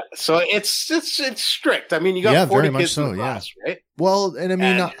right. Yeah. So it's strict. I mean, you got Yeah, 40 very much kids in so, the yeah. class, right? Well, and I mean,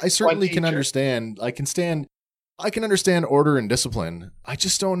 And I certainly one can teacher. understand. I can understand order and discipline. I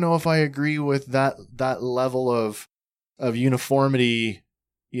just don't know if I agree with that level of uniformity,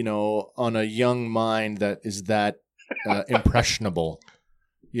 you know, on a young mind that is that impressionable.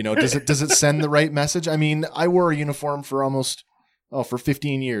 You know, does it send the right message? I mean, I wore a uniform for for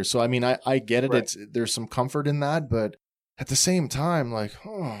 15 years. So I mean, I get it. Right. There's some comfort in that, but at the same time, like,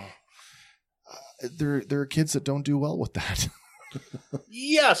 there are kids that don't do well with that.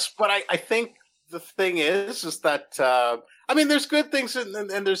 Yes, but I think the thing is that I mean, there's good things and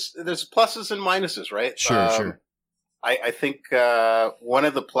there's pluses and minuses, right? Sure. I think one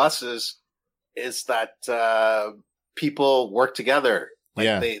of the pluses is that people work together. Like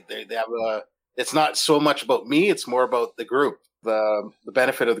Yeah. they have it's not so much about me; it's more about the group, the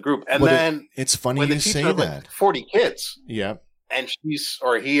benefit of the group. And But then It's funny when the you teacher say has, that. like 40 kids, Yeah. and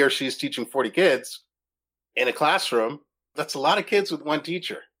he or she's teaching 40 kids in a classroom, that's a lot of kids with one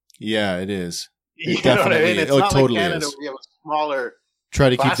teacher. Yeah, it is. You It know what I definitely mean? is. It's Oh, not totally like Canada is. where you have a smaller. Try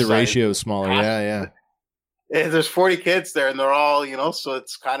to keep class the size. ratio smaller. Yeah. There's 40 kids there, and they're all, you know, so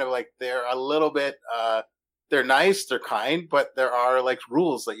it's kind of like they're a little bit. They're nice, they're kind, but there are like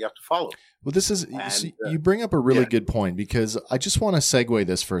rules that you have to follow. Well, this is And, you bring up a really yeah. good point, because I just want to segue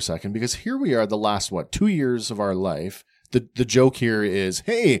this for a second, because here we are, the last 2 years of our life. The joke here is,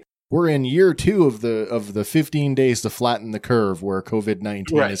 hey, we're in year 2 of the 15 days to flatten the curve where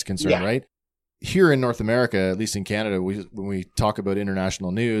COVID-19 Right. is concerned, Yeah. right? Here in North America, at least in Canada, when we talk about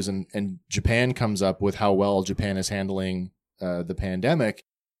international news and Japan comes up with how well Japan is handling the pandemic.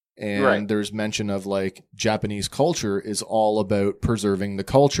 And Right. there's mention of like Japanese culture is all about preserving the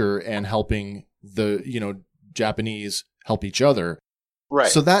culture and helping the, you know, Japanese help each other.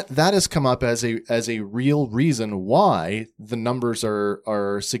 Right. So that has come up as a real reason why the numbers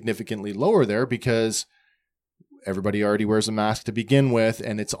are significantly lower there, because everybody already wears a mask to begin with,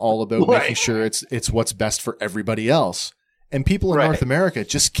 and it's all about Right. making sure it's what's best for everybody else. And people in Right. North America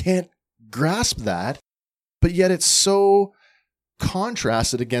just can't grasp that, but yet it's so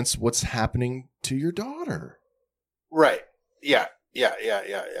contrasted against what's happening to your daughter. Right. Yeah.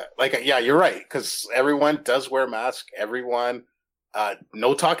 Like, yeah, you're right. Because everyone does wear a mask. Everyone,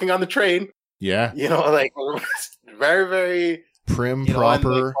 no talking on the train. Yeah. You know, like very, very Prim, you know, and,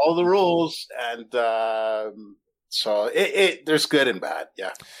 proper. like, all the rules, and so it there's good and bad. Yeah.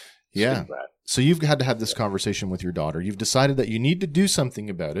 It's Yeah. good and bad. So you've had to have this conversation with your daughter. You've decided that you need to do something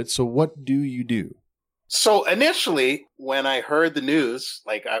about it. So what do you do? So initially, when I heard the news,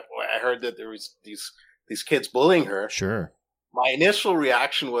 like I heard that there was these kids bullying her, Sure. my initial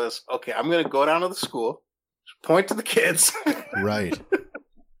reaction was, okay, I'm going to go down to the school, point to the kids, Right.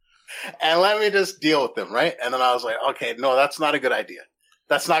 and let me just deal with them, right? And then I was like, okay, no, that's not a good idea.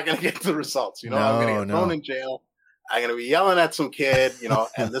 That's not going to get the results. You know, I'm going to get thrown in jail. I'm going to be yelling at some kid, you know,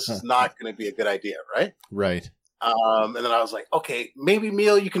 and this is not going to be a good idea, right? Right. And then I was like, okay, maybe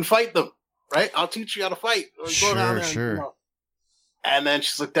Meal, you can fight them, right? I'll teach you how to fight. Or go down there and, Sure. you know. And then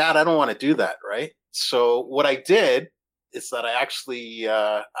she's like, Dad, I don't want to do that, right? So what I did is that I actually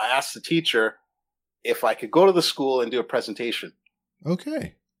I asked the teacher if I could go to the school and do a presentation,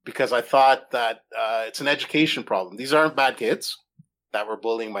 Okay. because I thought that it's an education problem. These aren't bad kids that were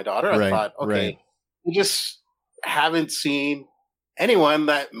bullying my daughter. I Right, thought, okay, right. we just haven't seen anyone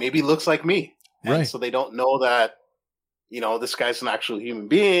that maybe looks like me. And Right. so they don't know that, you know, this guy's an actual human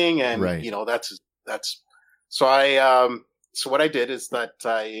being, and Right. you know, that's so so what I did is that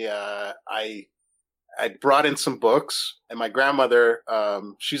I brought in some books, and my grandmother,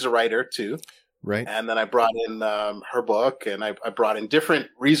 she's a writer too. Right. And then I brought in her book, and I brought in different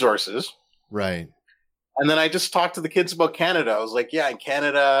resources. Right. And then I just talked to the kids about Canada. I was like, yeah, in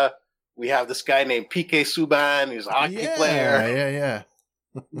Canada, we have this guy named PK Subban. He's a hockey player. Yeah.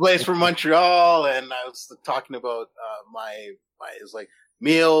 He plays for Montreal. And I was talking about it was like,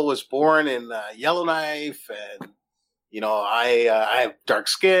 Meal was born in Yellowknife. And, I have dark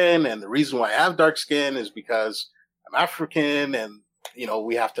skin, and the reason why I have dark skin is because I'm African, and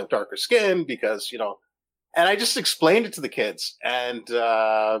we have to have darker skin because and I just explained it to the kids, and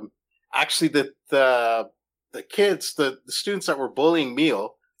actually the kids, the students that were bullying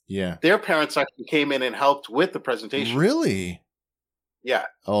Meal, their parents actually came in and helped with the presentation. Really? Yeah.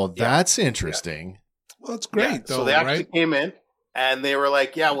 Oh, that's interesting. Well, that's great. Though, so they actually came in and they were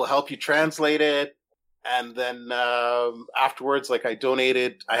like, "Yeah, we'll help you translate it." And then afterwards, like I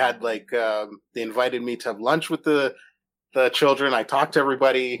had they invited me to have lunch with the children. I talked to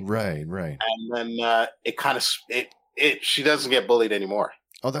everybody. Right. And then it kind of she doesn't get bullied anymore.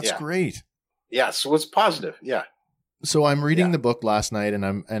 Oh, that's great. Yeah, so it's positive. Yeah. So I'm reading the book last night, and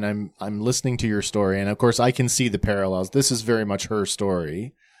I'm listening to your story, and of course I can see the parallels. This is very much her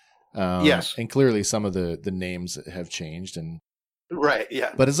story. Yes, and clearly some of the names have changed, and right,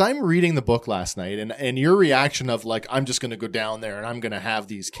 yeah. But as I'm reading the book last night, and your reaction of like, I'm just going to go down there and I'm going to have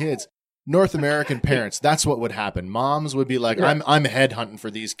these kids. North American parents, that's what would happen. Moms would be like, I'm headhunting for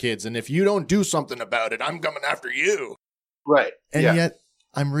these kids, and if you don't do something about it, I'm coming after you. Right. And yet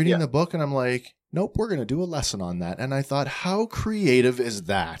I'm reading the book and I'm like, nope, we're going to do a lesson on that. And I thought, how creative is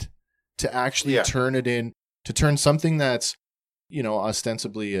that to actually turn something that's,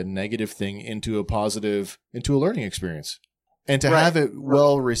 ostensibly a negative thing into a positive, into a learning experience, and to have it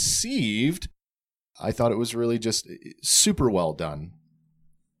well received. I thought it was really just super well done.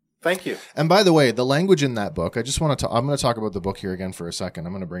 Thank you. And by the way, the language in that book, I'm going to talk about the book here again for a second.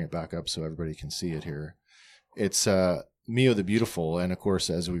 I'm going to bring it back up so everybody can see it here. It's, Mio the Beautiful, and of course,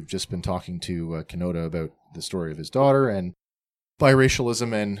 as we've just been talking to Kenoda about the story of his daughter and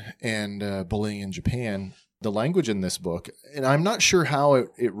biracialism and bullying in Japan, the language in this book, and I'm not sure how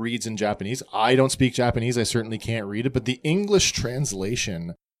it reads in Japanese. I don't speak Japanese. I certainly can't read it, but the English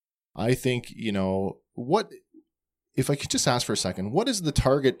translation, I think, what, if I could just ask for a second, what is the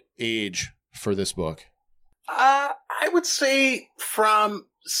target age for this book? I would say from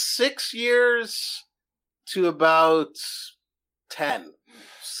 6 years to about 10,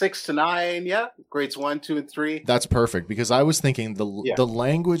 6 to 9. Yeah. Grades 1, 2, and 3. That's perfect, because I was thinking the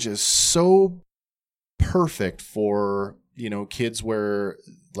language is so perfect for, kids where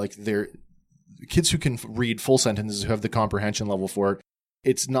like they're kids who can read full sentences, who have the comprehension level for it.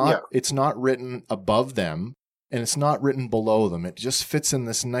 It's not written above them and it's not written below them. It just fits in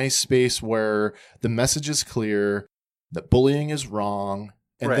this nice space where the message is clear, that bullying is wrong.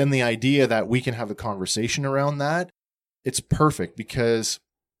 And then the idea that we can have a conversation around that, it's perfect, because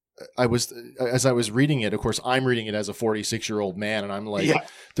as I was reading it, of course, I'm reading it as a 46-year-old man, and I'm like,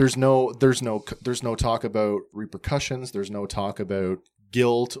 there's no talk about repercussions. There's no talk about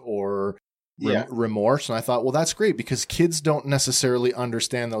guilt or remorse. And I thought, well, that's great, because kids don't necessarily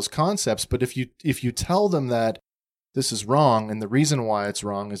understand those concepts. But if you tell them that this is wrong, and the reason why it's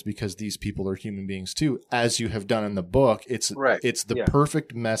wrong is because these people are human beings too, as you have done in the book, it's the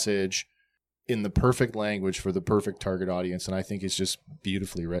perfect message in the perfect language for the perfect target audience. And I think it's just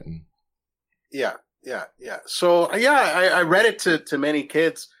beautifully written. Yeah. So I read it to many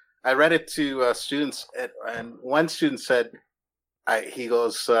kids. I read it to students, and one student said,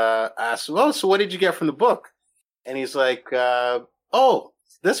 asked, "Oh, so what did you get from the book?" And he's like, "Oh,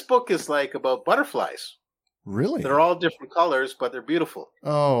 this book is like about butterflies. Really? They're all different colors, but they're beautiful."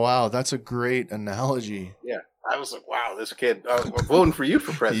 Oh, wow. That's a great analogy. Yeah. I was like, wow, this kid, we're voting for you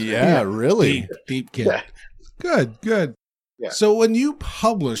for president. Yeah, really. Deep kid. Yeah. Good. Yeah. So when you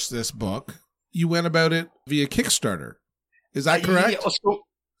published this book, you went about it via Kickstarter. Is that correct?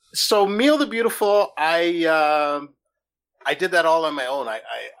 So Meal the Beautiful, I did that all on my own. I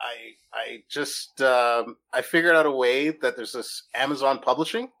just I figured out a way that there's this Amazon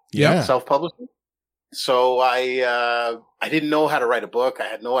publishing, self-publishing. So I didn't know how to write a book. I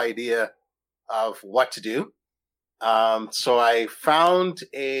had no idea of what to do. So I found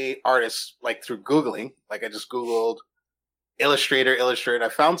a artist, like through Googling, like I just Googled Illustrator. I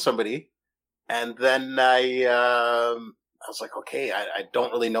found somebody, and then I was like, okay, I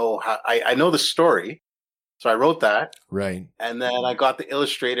don't really know how. I know the story, so I wrote that. Right. And then I got the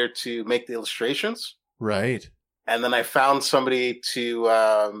illustrator to make the illustrations. Right. And then I found somebody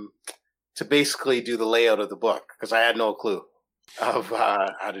to basically do the layout of the book, because I had no clue of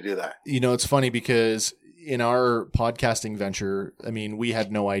how to do that. It's funny, because in our podcasting venture, I mean, we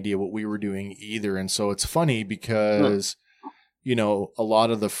had no idea what we were doing either. And so it's funny because, a lot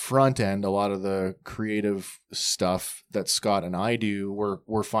of the front end, a lot of the creative stuff that Scott and I do,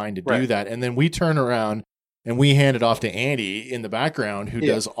 we're fine to do that. And then we turn around and we hand it off to Andy in the background, who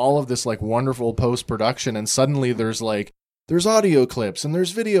does all of this like wonderful post-production. And suddenly there's audio clips and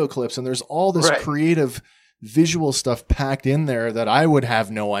there's video clips and there's all this creative visual stuff packed in there that I would have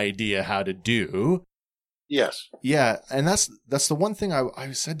no idea how to do. Yes. Yeah, and that's the one thing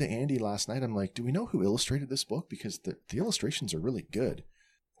I said to Andy last night. I'm like, do we know who illustrated this book? Because the illustrations are really good.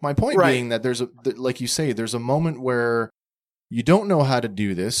 My point being that like you say, there's a moment where you don't know how to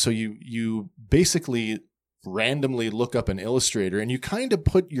do this, so you basically randomly look up an illustrator and you kind of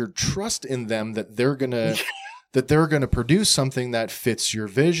put your trust in them that they're gonna produce something that fits your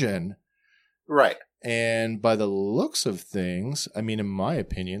vision. Right. And by the looks of things, I mean, in my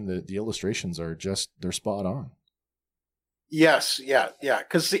opinion, the illustrations are they're spot on. Yes, yeah.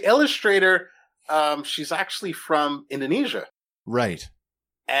 Because the illustrator, she's actually from Indonesia. Right.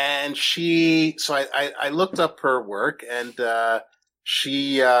 And I looked up her work, and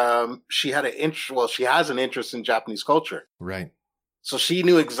she had an interest. Well, she has an interest in Japanese culture. Right. So she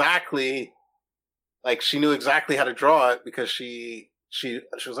knew exactly how to draw it, because she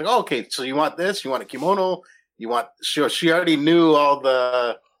was like, oh, okay, so you want this? You want a kimono? She already knew all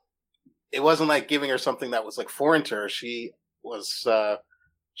the. It wasn't like giving her something that was like foreign to her. She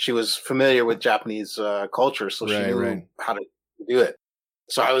was familiar with Japanese culture, so she knew how to do it.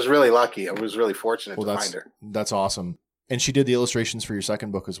 So I was really lucky. I was really fortunate to find her. That's awesome. And she did the illustrations for your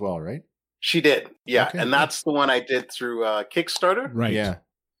second book as well, right? She did, yeah. Okay, and that's the one I did through Kickstarter. Right. Yeah.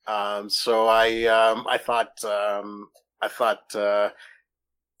 So I thought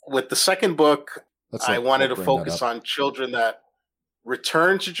with the second book, I wanted to focus on children that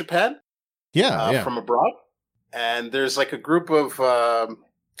return to Japan. From abroad. And there's like a group of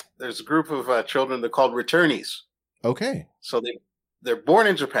children. They're called returnees. Okay. So they're born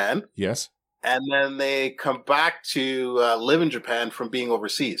in Japan. Yes. And then they come back to live in Japan from being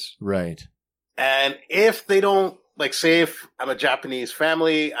overseas. Right. And if they don't, like, say if I'm a Japanese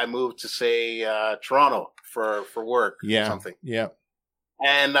family, I move to, say, Toronto for work or something. Yeah.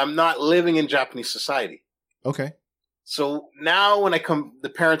 And I'm not living in Japanese society. Okay. So now when the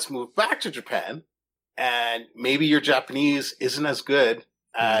parents move back to Japan, and maybe your Japanese isn't as good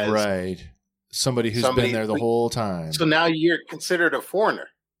as somebody who's been there the whole time. So now you're considered a foreigner.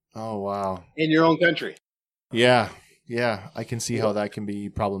 Oh, wow. In your own country. Yeah. Yeah. I can see how that can be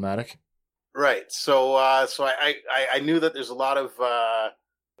problematic. Right. So I knew that there's a lot of,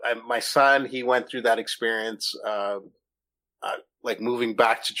 my son, he went through that experience, like moving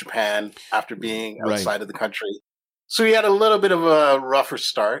back to Japan after being outside of the country. So he had a little bit of a rougher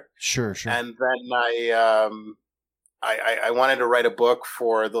start. Sure. And then I wanted to write a book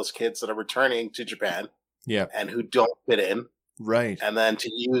for those kids that are returning to Japan. Yeah. And who don't fit in. Right. And then to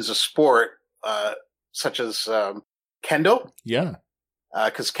use a sport such as kendo. Yeah.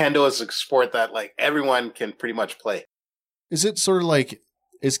 Because kendo is a sport that like everyone can pretty much play. Is it sort of like,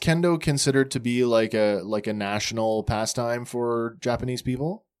 is kendo considered to be like a national pastime for Japanese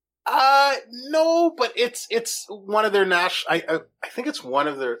people? No, but it's one of their I think it's one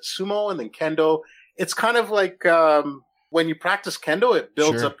of their sumo and then kendo. It's kind of like when you practice kendo, it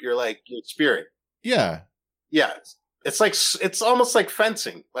builds up your spirit. Yeah. Yeah. It's almost like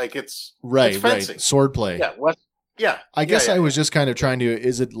fencing. Like it's fencing. Right. Sword play. Yeah. Yeah. I guess I was just kind of trying to,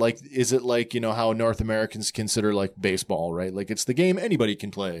 is it like, how North Americans consider like baseball, right? Like it's the game anybody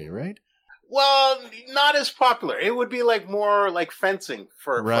can play, right? Well, not as popular. It would be like more like fencing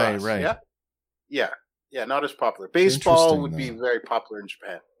for us. Right. Yeah, not as popular. Baseball would be very popular in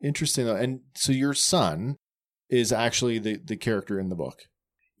Japan. Interesting though. And so your son is actually the character in the book.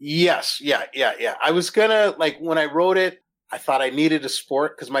 Yes. Yeah. I was gonna, like, when I wrote it, I thought I needed a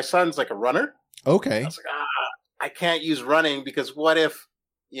sport because my son's like a runner. Okay. I was like, I can't use running because what if,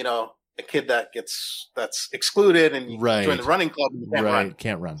 a kid that's excluded and you join the running club and you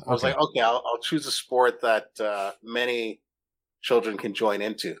can't run. Okay. I was like, okay, I'll choose a sport that many children can join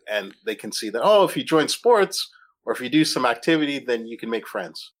into, and they can see that, if you join sports or if you do some activity, then you can make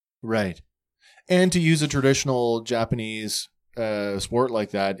friends. Right. And to use a traditional Japanese sport like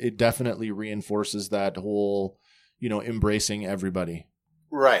that, it definitely reinforces that whole, embracing everybody.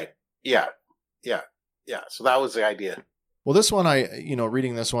 Right. Yeah. So that was the idea. Well, this one,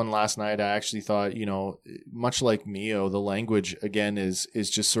 reading this one last night, I actually thought, much like Mio, the language, again, is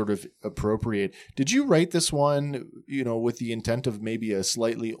just sort of appropriate. Did you write this one, with the intent of maybe a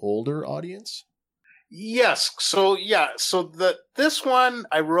slightly older audience? Yes. So this one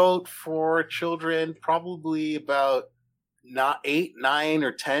I wrote for children probably about not 8, 9,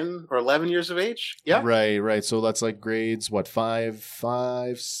 or 10 or 11 years of age. Yeah. Right. So that's like grades, what, 5,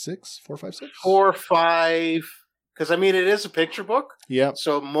 6, 4, 5, 6? 4, 5. Because, it is a picture book. Yeah.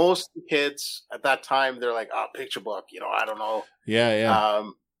 So most kids at that time, they're like, picture book, I don't know. Yeah.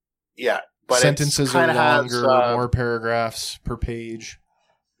 Yeah. But sentences are longer, more paragraphs per page.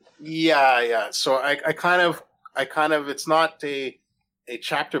 Yeah. So I kind of, it's not a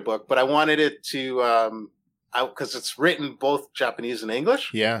chapter book, but I wanted it to, because it's written both Japanese and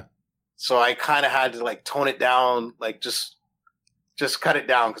English. Yeah. So I kind of had to like tone it down, like just cut it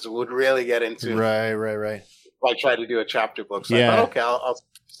down because it would really get into. Right. If I tried to do a chapter book, so Yeah. I thought, okay, I'll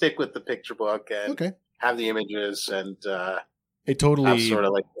stick with the picture book and Okay. have the images and It totally have sort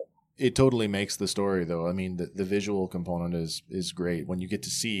of like. it totally makes the story, though. I mean, the visual component is great when you get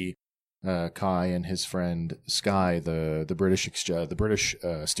to see Kai and his friend Sky, the British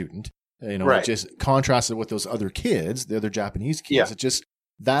student. You know, Right. just contrasted with those other kids, the other Japanese kids. Yeah. It just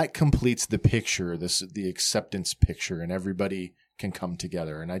that completes the picture, the acceptance picture, and everybody can come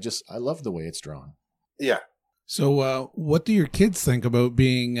together. And I love the way it's drawn. Yeah. So, what do your kids think about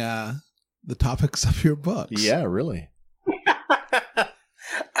being the topics of your books? Yeah, really.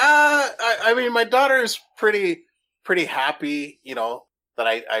 I mean, my daughter is pretty happy, you know, that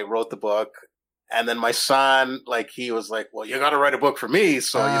I wrote the book. And then my son, like, he was like, well, you got to write a book for me.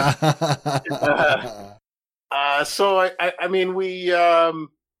 So, you know, so I mean, I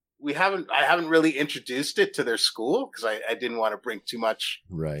haven't really introduced it to their school because I didn't want to bring too much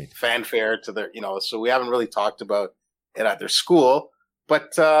Right. fanfare to their, you know, so we haven't really talked about it at their school.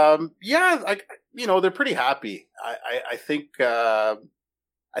 But, yeah, you know, they're pretty happy. I think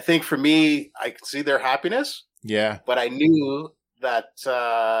for me, I could see their happiness, Yeah. but I knew that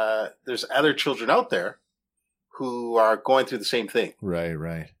there's other children out there who are going through the same thing.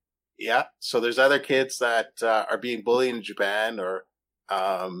 Right. Yeah. So there's other kids that are being bullied in Japan or,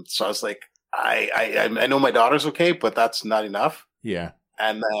 so I was like, I know my daughter's okay, but that's not enough. Yeah.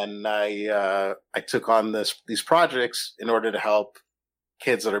 And then I took on these projects in order to help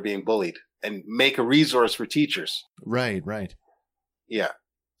kids that are being bullied and make a resource for teachers. Right. Yeah.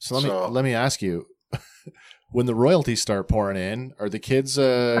 So let me ask you, when the royalties start pouring in, are the kids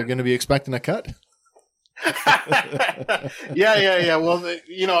going to be expecting a cut? Yeah. Well,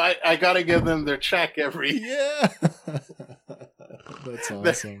 you know, I got to give them their check every. Yeah. That's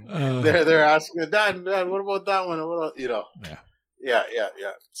awesome. They're asking, Dad, what about that one? What about, you know? Yeah.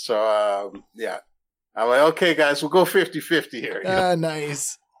 So, yeah. I'm like, okay, guys, we'll go 50-50 here. You know?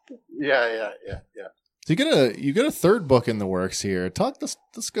 Nice. Yeah. So you get a third book in the works here.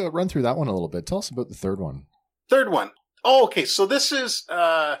 Let's go run through that one a little bit. Tell us about the third one. Third one. Oh, okay. So this is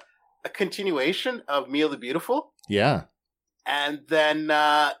a continuation of Mio the Beautiful. Yeah. And then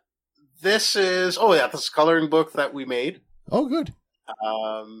this is this coloring book that we made. Oh, good.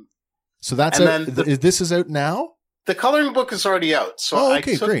 So that's and out. then This is out now? The coloring book is already out. So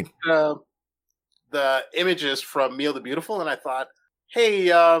okay, I took great. The images from Mio the Beautiful, and I thought,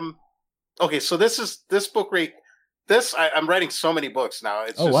 hey, okay, so this book right. I'm writing so many books now.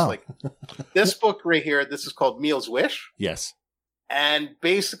 It's just wow. like this book right here. This is called Mio's Wish. Yes. And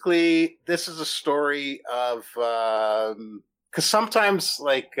basically, this is a story of because sometimes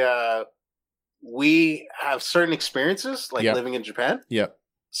like we have certain experiences, like living in Japan. Yep.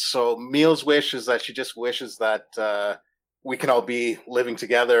 So Mio's wish is that she just wishes that we can all be living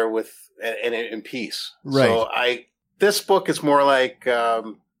together in peace. Right. So this book is more like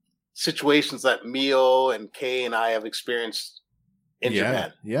situations that Mio and Kay and I have experienced in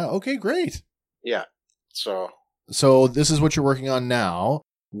Japan. Yeah. Okay, great. Yeah. So this is what you're working on now.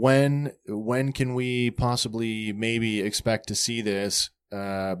 When can we possibly maybe expect to see this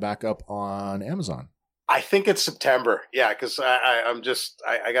back up on Amazon? I think it's September. Yeah, because I'm just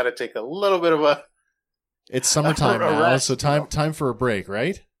I got to take a little bit of a. It's summertime now, rest, so time for a break,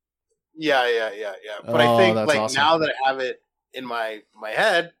 right? Yeah. But I think that's like awesome. now that I have it in my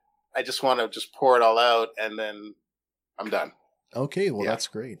head, I just want to just pour it all out and then I'm done. Okay, well that's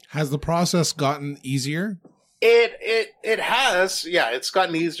great. Has the process gotten easier? It has, yeah. It's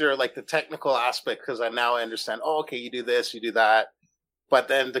gotten easier, like the technical aspect, because I now understand. Oh, okay, you do this, you do that, but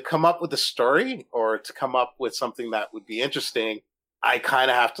then to come up with a story or to come up with something that would be interesting, I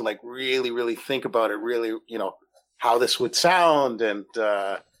kind of have to like really, really think about it. Really, you know, how this would sound and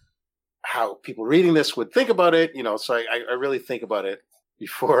how people reading this would think about it. You know, so I really think about it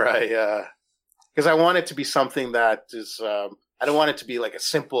before because I want it to be something that is. I don't want it to be like a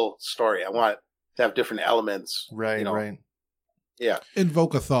simple story. I want to have different elements. Right, you know? right. Yeah.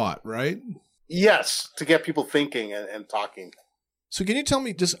 Invoke a thought, right? Yes, to get people thinking and talking. So can you tell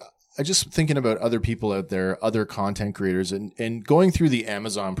me, just thinking about other people out there, other content creators, and going through the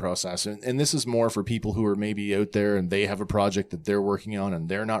Amazon process, and this is more for people who are maybe out there and they have a project that they're working on and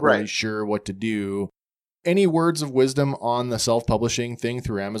they're not really sure what to do. Any words of wisdom on the self-publishing thing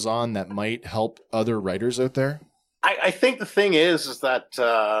through Amazon that might help other writers out there? I think the thing is that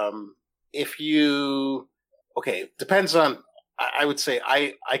if you, depends on, I would say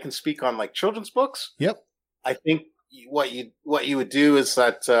I can speak on like children's books. Yep. I think what you would do is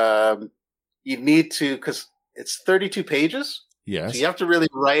that you need to, because it's 32 pages. Yes. So you have to really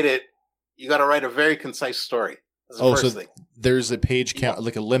write it. You got to write a very concise story. That's the first thing. There's a page count,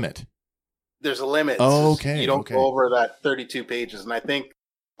 like a limit. There's a limit. Oh, okay. You don't go over that 32 pages. And I think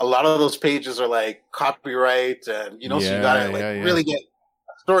a lot of those pages are like copyright and, so you got to really get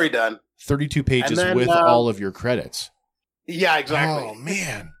a story done. 32 pages with all of your credits. Yeah, exactly. Oh,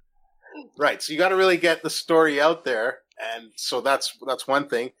 man. Right. So you got to really get the story out there. And so that's one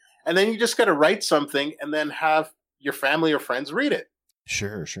thing. And then you just got to write something and then have your family or friends read it.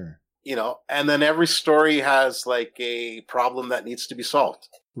 Sure. And then every story has like a problem that needs to be solved.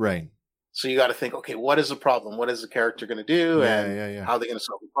 Right. So you got to think, okay, what is the problem? What is the character going to do? How are they going to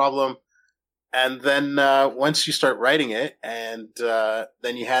solve the problem? And then once you start writing it, and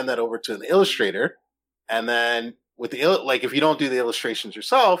then you hand that over to an illustrator, and then with if you don't do the illustrations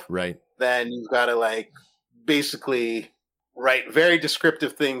yourself, right, then you've got to like basically write very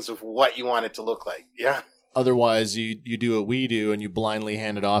descriptive things of what you want it to look like. Yeah. Otherwise, you do what we do, and you blindly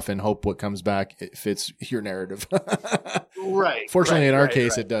hand it off and hope what comes back fits your narrative. Right. Fortunately, in our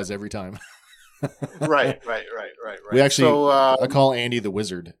case, it does every time. Right. We actually, I call Andy the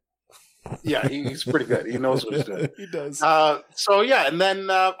wizard. Yeah, he's pretty good. He knows what he's doing. He does. And then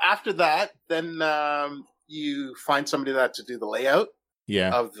after that, then you find somebody to do the layout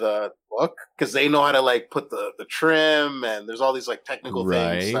of the book, because they know how to like put the trim, and there's all these like technical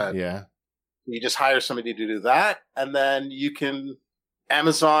things. Yeah. You just hire somebody to do that, and then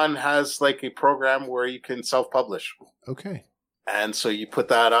Amazon has like a program where you can self-publish. Okay. And so you put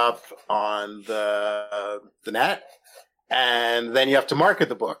that up on the net, and then you have to market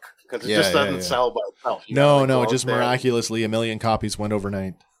the book, because it just doesn't sell by itself. No, just miraculously 1 million copies went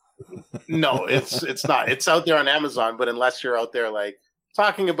overnight. No, it's not. It's out there on Amazon, but unless you're out there like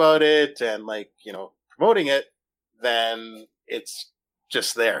talking about it and like, promoting it, then it's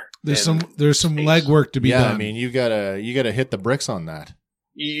just there. There's some legwork to be done. I mean, you gotta hit the bricks on that.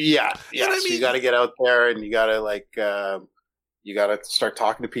 Yeah. So you got to get out there, and you got to you got to start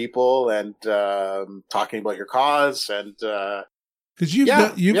talking to people and talking about your cause, and because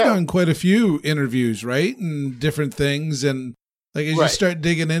you've done quite a few interviews, right, and different things, and like as you start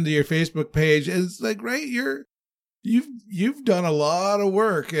digging into your Facebook page, it's like you've done a lot of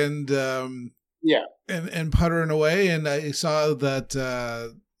work, and and puttering away, and I saw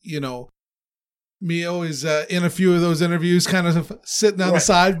that Mio is in a few of those interviews, kind of sitting on the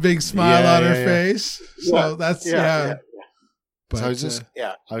side, big smile on her face. So that's But, so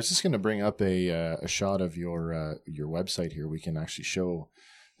I was just going to bring up a shot of your website here. We can actually show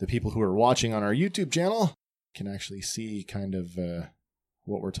the people who are watching on our YouTube channel can actually see kind of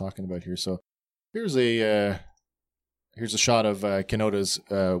what we're talking about here. So here's a shot of Kenoda's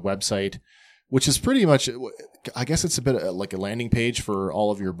website, which is pretty much, I guess it's a bit like a landing page for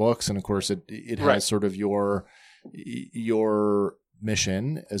all of your books, and of course it has sort of your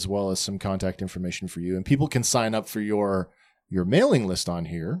mission as well as some contact information for you, and people can sign up for your mailing list on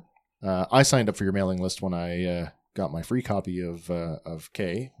here. I signed up for your mailing list when I got my free copy of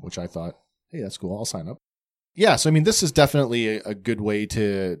K, which I thought, hey, that's cool, I'll sign up. Yeah, so I mean, this is definitely a good way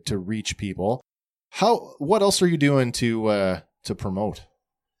to reach people. What else are you doing to promote?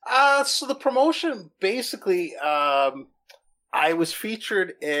 So the promotion, basically, I was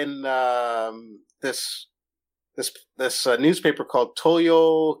featured in this newspaper called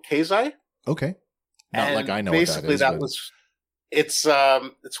Toyo Keizai. Okay, not and like I know basically what that is. It's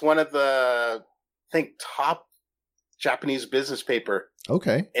one of the, I think, top Japanese business paper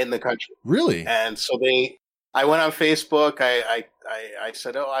in the country. Really? And so I went on Facebook. I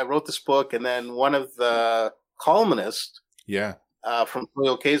said, I wrote this book, and then one of the columnists from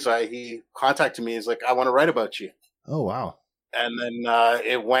Toyo Keizai, he contacted me. He's like, I want to write about you. Oh, wow. And then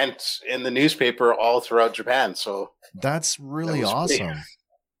it went in the newspaper all throughout Japan. So that's really awesome.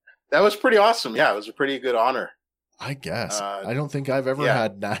 That was pretty awesome. Yeah, it was a pretty good honor. I guess. I don't think I've ever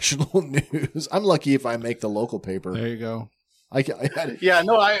had national news. I'm lucky if I make the local paper. There you go.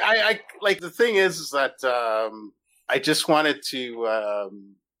 I like, the thing is that I just wanted to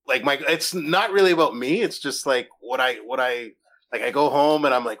it's not really about me. It's just like what I like. I go home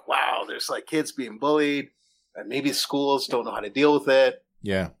and I'm like, wow, there's like kids being bullied, and maybe schools don't know how to deal with it.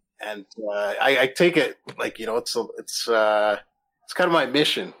 Yeah. And I take it like, it's kind of my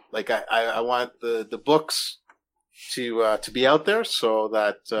mission. Like I want the books to be out there so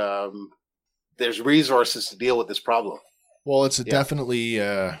that there's resources to deal with this problem. Well, it's definitely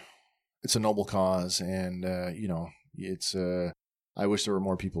it's a noble cause, and it's I wish there were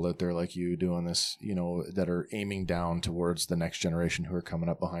more people out there like you doing this, that are aiming down towards the next generation who are coming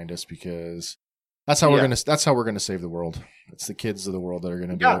up behind us, because that's how we're gonna save the world. It's the kids of the world that are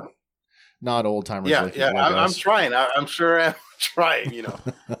gonna do it, not old timers. Yeah, like I'm us. trying. I'm sure I'm trying.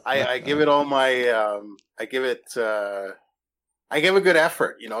 I give it all my. I give it a good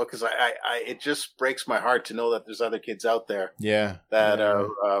effort. Because it just breaks my heart to know that there's other kids out there. Yeah, that are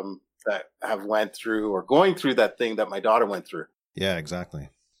that have went through or going through that thing that my daughter went through. Yeah, exactly.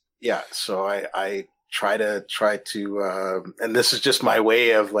 Yeah, so I try to, and this is just my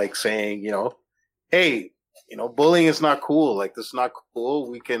way of like saying, hey, bullying is not cool. Like, this is not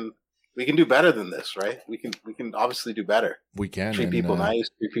cool. We can do better than this, right? We can obviously do better. We can treat people nice,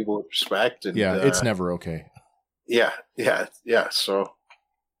 treat people with respect, and it's never okay. Yeah. So,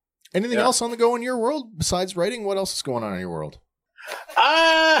 anything else on the go in your world besides writing? What else is going on in your world?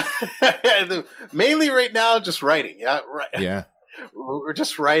 Mainly right now, just writing. Yeah, right. Yeah. We're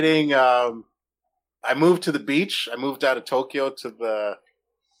just writing. I moved to the beach. I moved out of Tokyo to the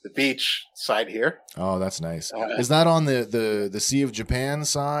beach side here. Oh, that's nice. Is that on the Sea of Japan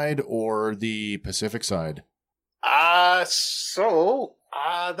side or the Pacific side? So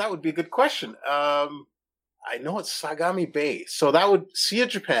that would be a good question. I know it's Sagami Bay. So that would Sea of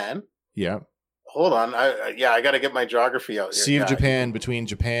Japan. Yeah. Hold on. I got to get my geography out here. Sea of Japan, between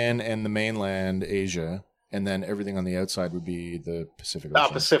Japan and the mainland Asia. And then everything on the outside would be the Pacific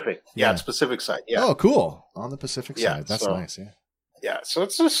Ocean. Pacific. Yeah, it's Pacific side. Yeah. Oh, cool. On the Pacific side. That's nice. Yeah. Yeah. So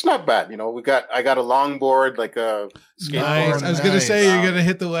it's not bad. I got a longboard, like a skateboard. Nice. I was going to say, you're going to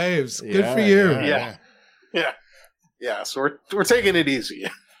hit the waves. Good for you. Yeah. So we're taking it easy.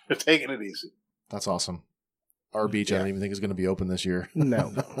 We're taking it easy. That's awesome. Our beach, I don't even think is going to be open this year.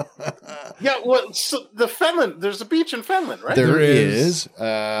 No. Yeah, well, so there's a beach in Finland, right? There is.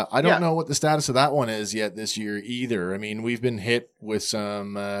 I don't know what the status of that one is yet this year either. I mean, we've been hit with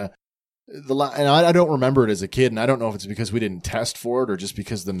some, and I don't remember it as a kid, and I don't know if it's because we didn't test for it or just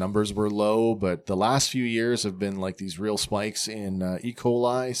because the numbers were low, but the last few years have been like these real spikes in E.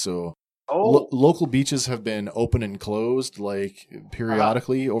 coli. So local beaches have been open and closed like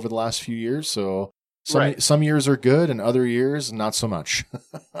periodically over the last few years. So some years are good and other years not so much.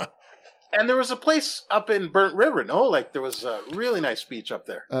 And there was a place up in Burnt River, no? Like there was a really nice beach up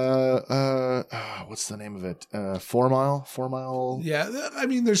there. What's the name of it? 4 Mile? Yeah, I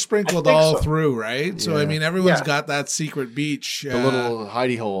mean they're sprinkled all through, right? So I mean everyone's got that secret beach. The little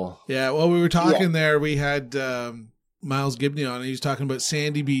hidey hole. Yeah, well we were talking there, we had Miles Gibney on, and he was talking about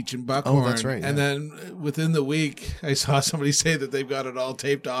Sandy Beach and Buckhorn. Oh, that's right. And then within the week, I saw somebody say that they've got it all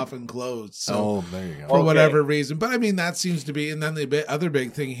taped off and closed. So there you go. For whatever reason. But I mean, that seems to be, and then the other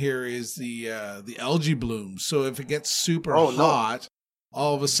big thing here is the algae blooms. So if it gets super hot,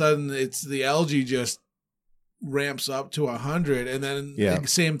 all of a sudden it's the algae just ramps up to 100. And then the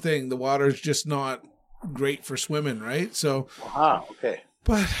same thing, the water's just not great for swimming, right? So, okay.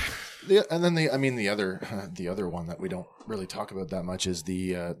 But... and then the other one that we don't really talk about that much is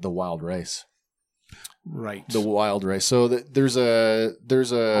the wild rice. Right. The wild rice. So there's a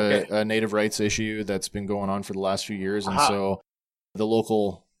native rights issue that's been going on for the last few years, and so the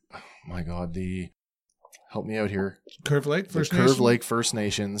local, help me out here. Curve Lake First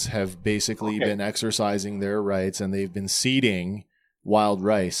Nations have basically been exercising their rights, and they've been seeding wild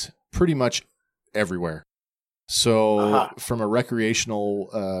rice pretty much everywhere. So from a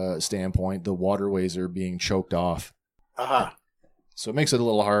recreational standpoint, the waterways are being choked off. So it makes it a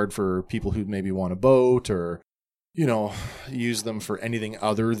little hard for people who maybe want a boat or, use them for anything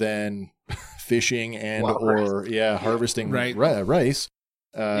other than fishing and harvesting rice.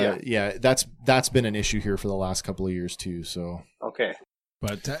 That's been an issue here for the last couple of years too. So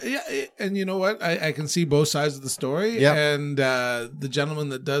But and you know what? I can see both sides of the story. Yeah. And the gentleman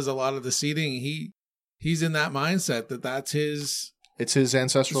that does a lot of the seeding, he's in that mindset that's his. It's his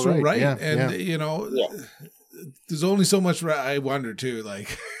ancestral right. Yeah, and there's only so much. I wonder too,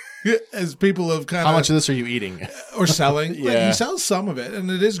 like as people have kind of how much of this are you eating or selling? Like, he sells some of it, and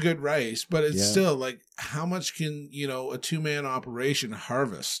it is good rice, but it's still like how much can a 2-man operation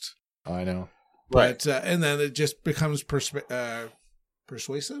harvest? I know, but and then it just becomes pervasive.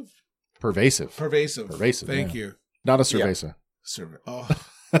 Thank you. Not a cerveza.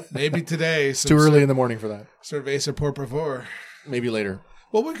 Maybe today. It's too early in the morning for that. Cerveza por favor. Maybe later.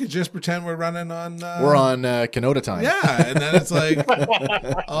 Well, we could just pretend we're running on... we're on Canota time. Yeah, and then it's like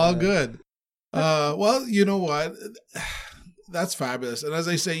all good. Well, you know what? That's fabulous. And as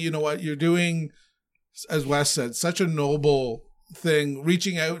I say, you know what? You're doing, as Wes said, such a noble thing,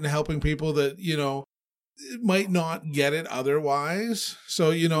 reaching out and helping people that, might not get it otherwise.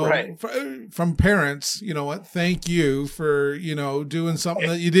 So, Right. from parents, you know what? Thank you for, doing something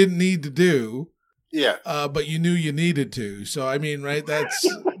that you didn't need to do, Yeah. but you knew you needed to. So, I mean, right? That's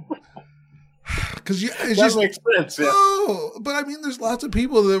because it's That just. makes sense. Yeah. Oh, but I mean, there's lots of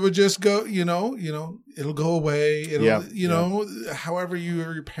people that would just go, it'll go away. It'll, however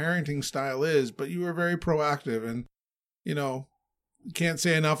your parenting style is, but you were very proactive and, can't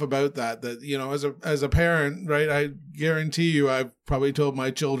say enough about that, as a parent, right? I guarantee you, I've probably told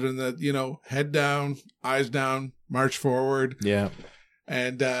my children that, head down, eyes down, march forward. Yeah.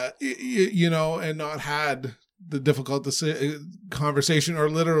 And, and not had the difficult conversation or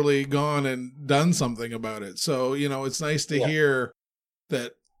literally gone and done something about it. So, it's nice to hear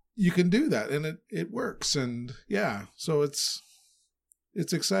that you can do that and it works. And so it's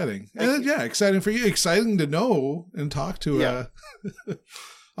exciting. And exciting for you. Exciting to know and talk to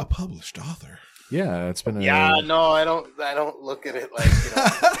a published author. Yeah, it's been No, I don't look at it like,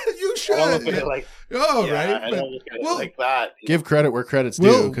 you should. I don't look at it like, right. I don't look at it like that. Give credit where credit's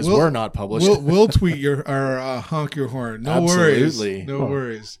due, because we're not published. We'll tweet honk your horn. No Absolutely. worries. No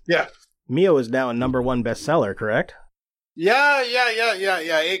worries. Yeah. Mio is now a #1 bestseller, correct? Yeah.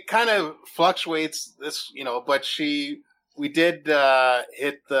 It kind of fluctuates but we did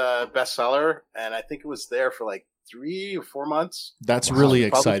hit the bestseller, and I think it was there for like 3 or 4 months. That's really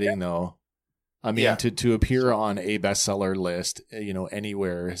exciting, though. I mean, to appear on a bestseller list,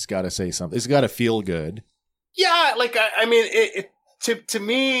 anywhere has got to say something. It's got to feel good. Yeah, like I mean, to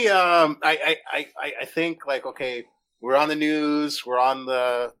me, I think like, okay, we're on the news, we're on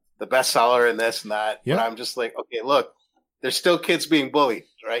the bestseller and this and that. Yep. But I'm just like, okay, look, there's still kids being bullied,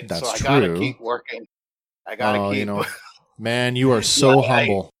 right? That's so I gotta true. keep working. I gotta keep. Man, you are so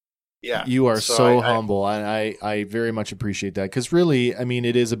humble. Yeah, you are so humble, and I very much appreciate that, because really, I mean,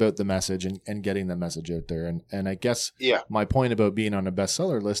 it is about the message and getting the message out there, and I guess my point about being on a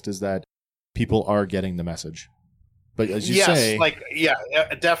bestseller list is that people are getting the message. But as you say,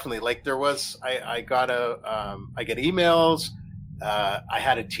 definitely. Like there was, I get emails. I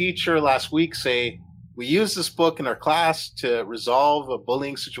had a teacher last week say, we use this book in our class to resolve a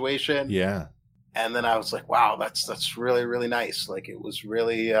bullying situation. Yeah. And then I was like, wow, that's really, really nice. Like it was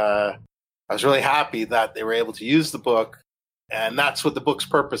really, I was really happy that they were able to use the book, and that's what the book's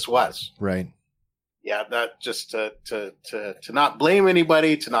purpose was. Right. Yeah. That just to not blame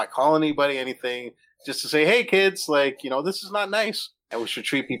anybody, to not call anybody anything, just to say, hey kids, like, this is not nice and we should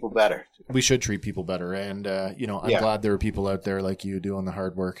treat people better. We should treat people better. And, I'm glad there are people out there like you doing the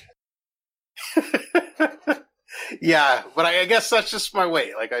hard work. Yeah. But I guess that's just my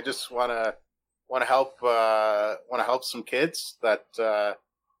way. Like, I just want to help some kids that,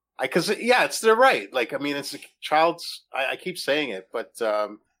 it's their right. Like, I mean, it's a child's, I keep saying it, but,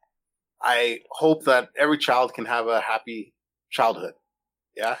 I hope that every child can have a happy childhood.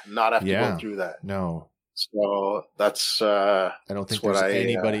 Yeah. Not have to go through that. No. So that's, I don't think there's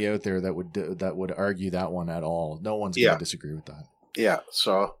anybody out there that would argue that one at all. No one's going to disagree with that. Yeah.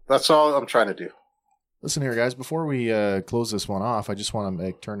 So that's all I'm trying to do. Listen here, guys, before we close this one off, I just want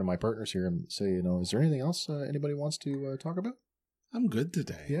to turn to my partners here and say, is there anything else anybody wants to talk about? I'm good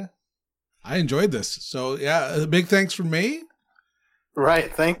today. Yeah. I enjoyed this. So, a big thanks from me.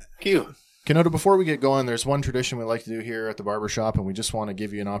 Right. Thank you. Kenoda, before we get going, there's one tradition we like to do here at the barbershop, and we just want to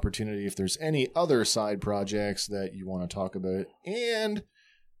give you an opportunity if there's any other side projects that you want to talk about, and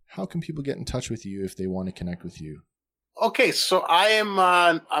how can people get in touch with you if they want to connect with you? Okay, so I'm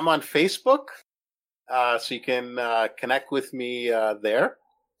on Facebook. So you can connect with me there.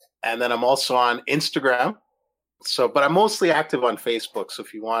 And then I'm also on Instagram. But I'm mostly active on Facebook. So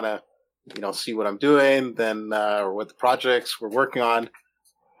if you want to, see what I'm doing, then or what the projects we're working on,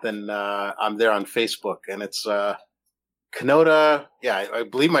 then I'm there on Facebook. And it's Kenoda. Yeah, I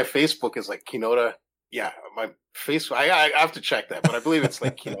believe my Facebook is like Kenoda. Yeah, my Facebook. I have to check that, but I believe it's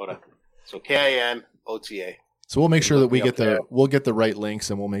like Kenoda. So KINOTA. So we'll make sure that we'll get the right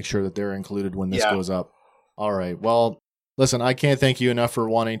links, and we'll make sure that they're included when this goes up. All right. Well, listen, I can't thank you enough for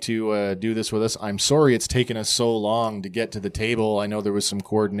wanting to do this with us. I'm sorry it's taken us so long to get to the table. I know there was some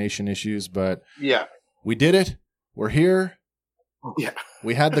coordination issues, but we did it. We're here. Yeah.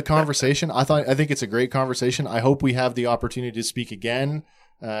 We had the conversation. I think it's a great conversation. I hope we have the opportunity to speak again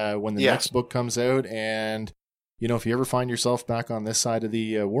when the next book comes out. And, if you ever find yourself back on this side of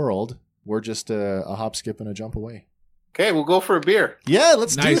the world, we're just a hop, skip, and a jump away. Okay, we'll go for a beer. Yeah,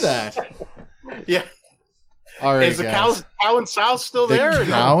 let's do that. Yeah. All right, is the Cow and Sow still there?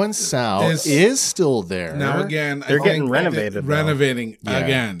 The Cow and Sow is still there. Now again, they're getting renovated. Renovating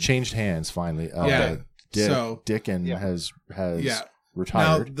again. Changed hands finally. Dickon has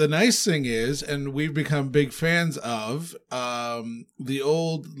retired. the nice thing is, and we've become big fans of, the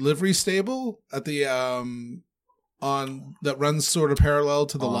old livery stable at the on that runs sort of parallel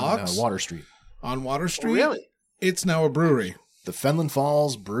to the on, locks Water Street. on Water Street. Really? It's now a brewery. The Fenland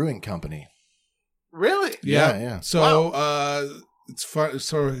Falls Brewing Company. Really? Yeah. So it's fun.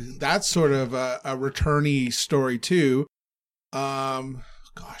 So that's sort of a returnee story too.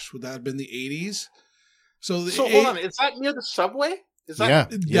 Gosh, would that have been the 80s? So hold on, is that near the subway? Is that Yeah.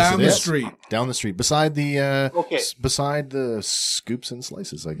 Yes, down it the is. street? Down the street. Beside the Okay. beside the Scoops and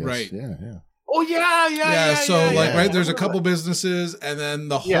Slices, I guess. Right. Yeah. Oh yeah. So yeah, like yeah. right, there's a couple businesses, and then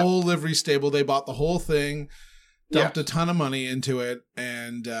the Yeah. whole livery stable. They bought the whole thing, dumped Yeah. a ton of money into it,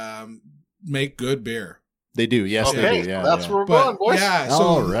 and make good beer. They do. Yes, Okay, they do. Yeah. that's yeah. where we're But going, boys. yeah, so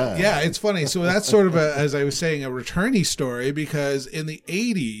All right. yeah, it's funny. So that's sort of as I was saying, a returnee story, because in the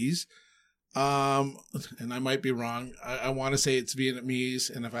 80s, and I might be wrong, I want to say it's Vietnamese,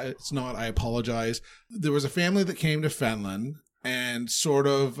 and if it's not, I apologize. There was a family that came to Fenland and sort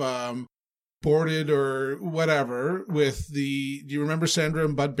of boarded or whatever with do you remember Sandra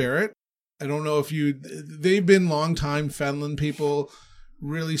and Bud Barrett? I don't know if they've been longtime Fenland people,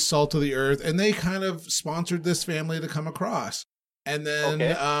 really salt of the earth, and they kind of sponsored this family to come across. And then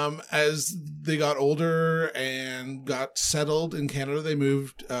as they got older and got settled in Canada, they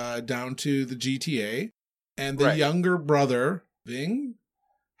moved down to the GTA. And the younger brother, Ving,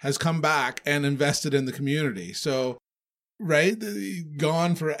 has come back and invested in the community. So,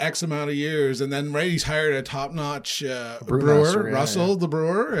 gone for X amount of years. And then, he's hired a top-notch brewer, Russell, the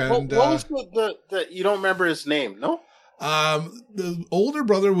brewer. And what was the you don't remember his name, no? The older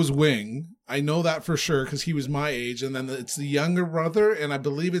brother was Wing. I know that for sure because he was my age. And then it's the younger brother, and I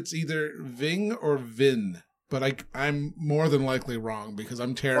believe it's either Ving or Vin. But I'm more than likely wrong because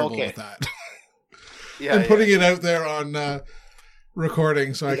I'm terrible with that. I'm putting it out there on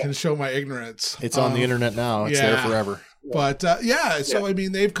recording so I can show my ignorance. It's on the internet now. It's there forever. But so I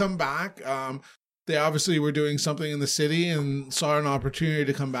mean, they've come back. They obviously were doing something in the city and saw an opportunity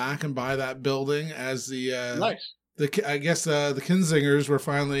to come back and buy that building as the Nice. I guess the Kinzingers were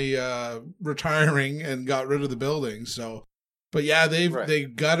finally retiring and got rid of the building. So, but yeah, they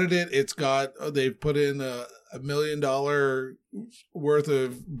gutted it. They've put in $1 million worth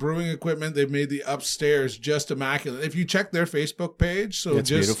of brewing equipment. They've made the upstairs just immaculate. If you check their Facebook page, so It's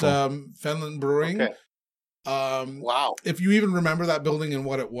just beautiful. Fenland Brewing. Okay. Wow. If you even remember that building and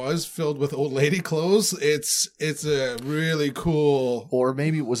what it was, filled with old lady clothes, it's a really cool. Or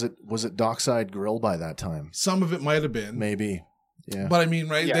maybe was it Dockside Grill by that time? Some of it might have been, Maybe. Yeah. but I mean,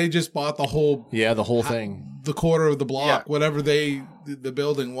 they just bought the whole, The whole thing. the quarter of the block, whatever the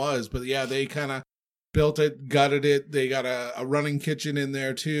building was. But yeah, they kind of built it, gutted it. They got a running kitchen in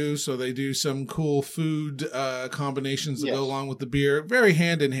there too, so they do some cool food combinations that go along with the beer, very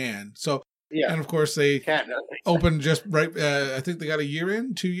hand in hand. So. Yeah, and of course they opened just I think they got 2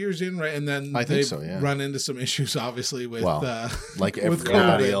 years in, right? And then they run into some issues, obviously, with like with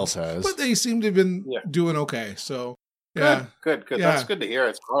everybody COVID. else has. But they seem to have been doing okay. So Good. Yeah. That's good to hear.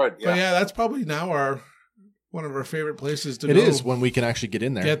 It's hard. Yeah. But that's probably now one of our favorite places to go. It is when we can actually get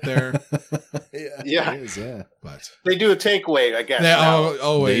in there. Get there. Yeah. It is, yeah. But they do a takeaway, I guess. They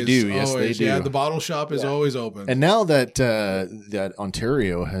always. They do, yes, always. they do. Yeah, the bottle shop is always open. And now that that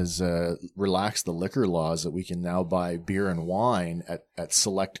Ontario has relaxed the liquor laws, that we can now buy beer and wine at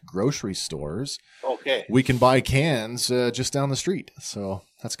select grocery stores. Okay. We can buy cans just down the street. So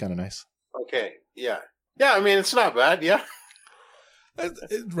that's kind of nice. Okay. Yeah. Yeah, I mean, it's not bad. Yeah.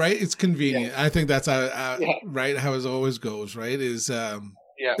 Right? It's convenient. I think that's right how it always goes, right? Is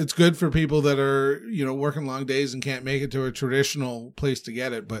it's good for people that are, working long days and can't make it to a traditional place to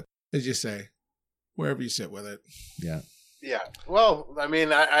get it. But as you say, wherever you sit with it. Yeah. Yeah. Well, I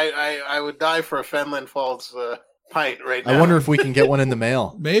mean, I would die for a Fenland Falls pint right now. I wonder if we can get one in the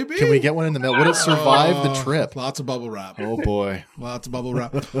mail. Maybe. Can we get one in the mail? Would it survive the trip? Lots of bubble wrap. Oh boy. Lots of bubble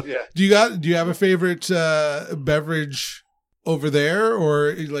wrap. Yeah. Do you have a favorite beverage over there,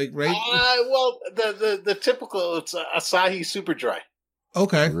 or right? Well, the typical, it's Asahi Super Dry.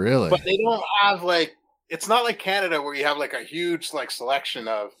 Okay. Really? But they don't have it's not like Canada where you have a huge selection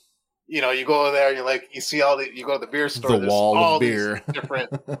of, you go there, you see you go to the beer store, The wall all of beer. these different.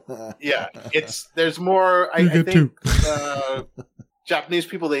 Yeah, there's more. I think Japanese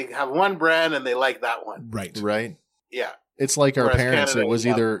people, they have one brand and they like that one. Right. Right. Yeah. It's like our Whereas parents.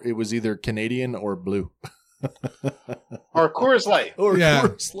 Canada, It was either Canadian or blue. Or Coors Light. Or Yeah.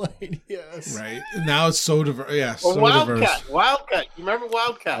 Coors Light, yes. Right. Now it's so diverse. Yeah. Or So Wildcat. diverse. Wildcat. You remember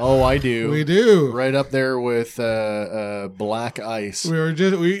Wildcat? Oh, I do. We do. Right up there with Black Ice. We were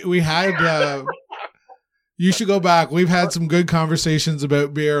just we had You should go back. We've had some good conversations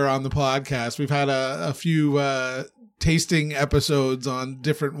about beer on the podcast. We've had a few tasting episodes on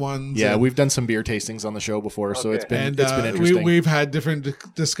different ones. Yeah, we've done some beer tastings on the show before, so it's been interesting. We've had different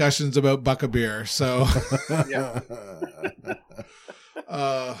discussions about Buck of Beer. So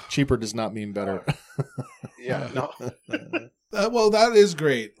cheaper does not mean better. No. Well, that is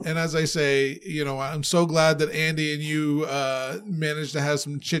great. And as I say, I'm so glad that Andy and you managed to have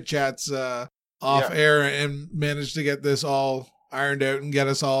some chit chats off air and managed to get this all ironed out and get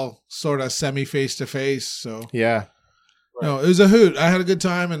us all sort of semi face to face. So yeah. No, it was a hoot. I had a good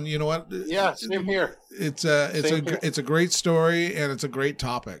time, and you know what? Yeah, same here. It's a great story, and it's a great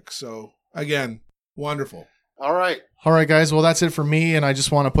topic. So again, wonderful. All right, guys. Well, that's it for me, and I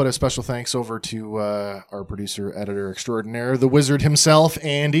just want to put a special thanks over to our producer, editor extraordinaire, the wizard himself,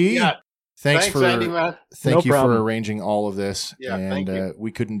 Andy. Yeah. Thanks Andy, man. Thank you for arranging all of this. Yeah, and thank you.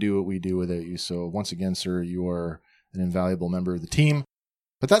 We couldn't do what we do without you. So once again, sir, you are an invaluable member of the team.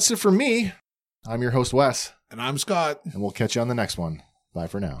 But that's it for me. I'm your host, Wes. And I'm Scott. And we'll catch you on the next one. Bye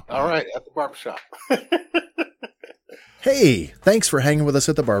for now. All right, at the barbershop. Hey, thanks for hanging with us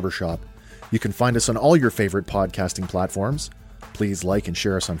at the barbershop. You can find us on all your favorite podcasting platforms. Please like and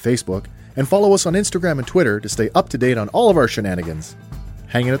share us on Facebook, and follow us on Instagram and Twitter to stay up to date on all of our shenanigans.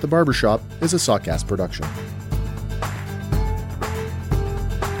 Hanging at the Barbershop is a Sawcast production.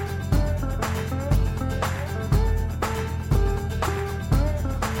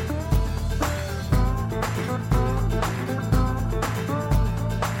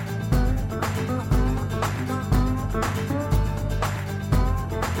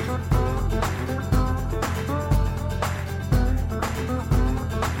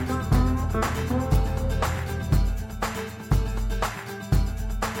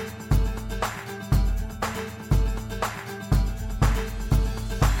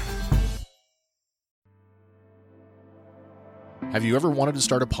 Have you ever wanted to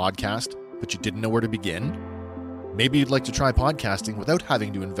start a podcast, but you didn't know where to begin? Maybe you'd like to try podcasting without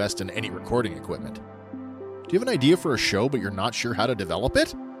having to invest in any recording equipment. Do you have an idea for a show, but you're not sure how to develop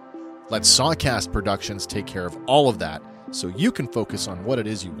it? Let Sawcast Productions take care of all of that, so you can focus on what it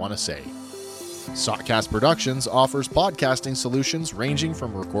is you want to say. Sawcast Productions offers podcasting solutions ranging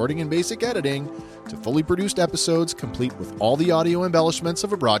from recording and basic editing to fully produced episodes complete with all the audio embellishments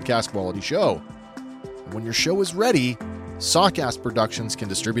of a broadcast quality show. And when your show is ready, Sawcast Productions can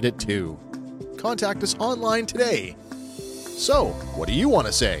distribute it too. Contact us online today. So, what do you want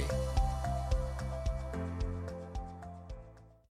to say?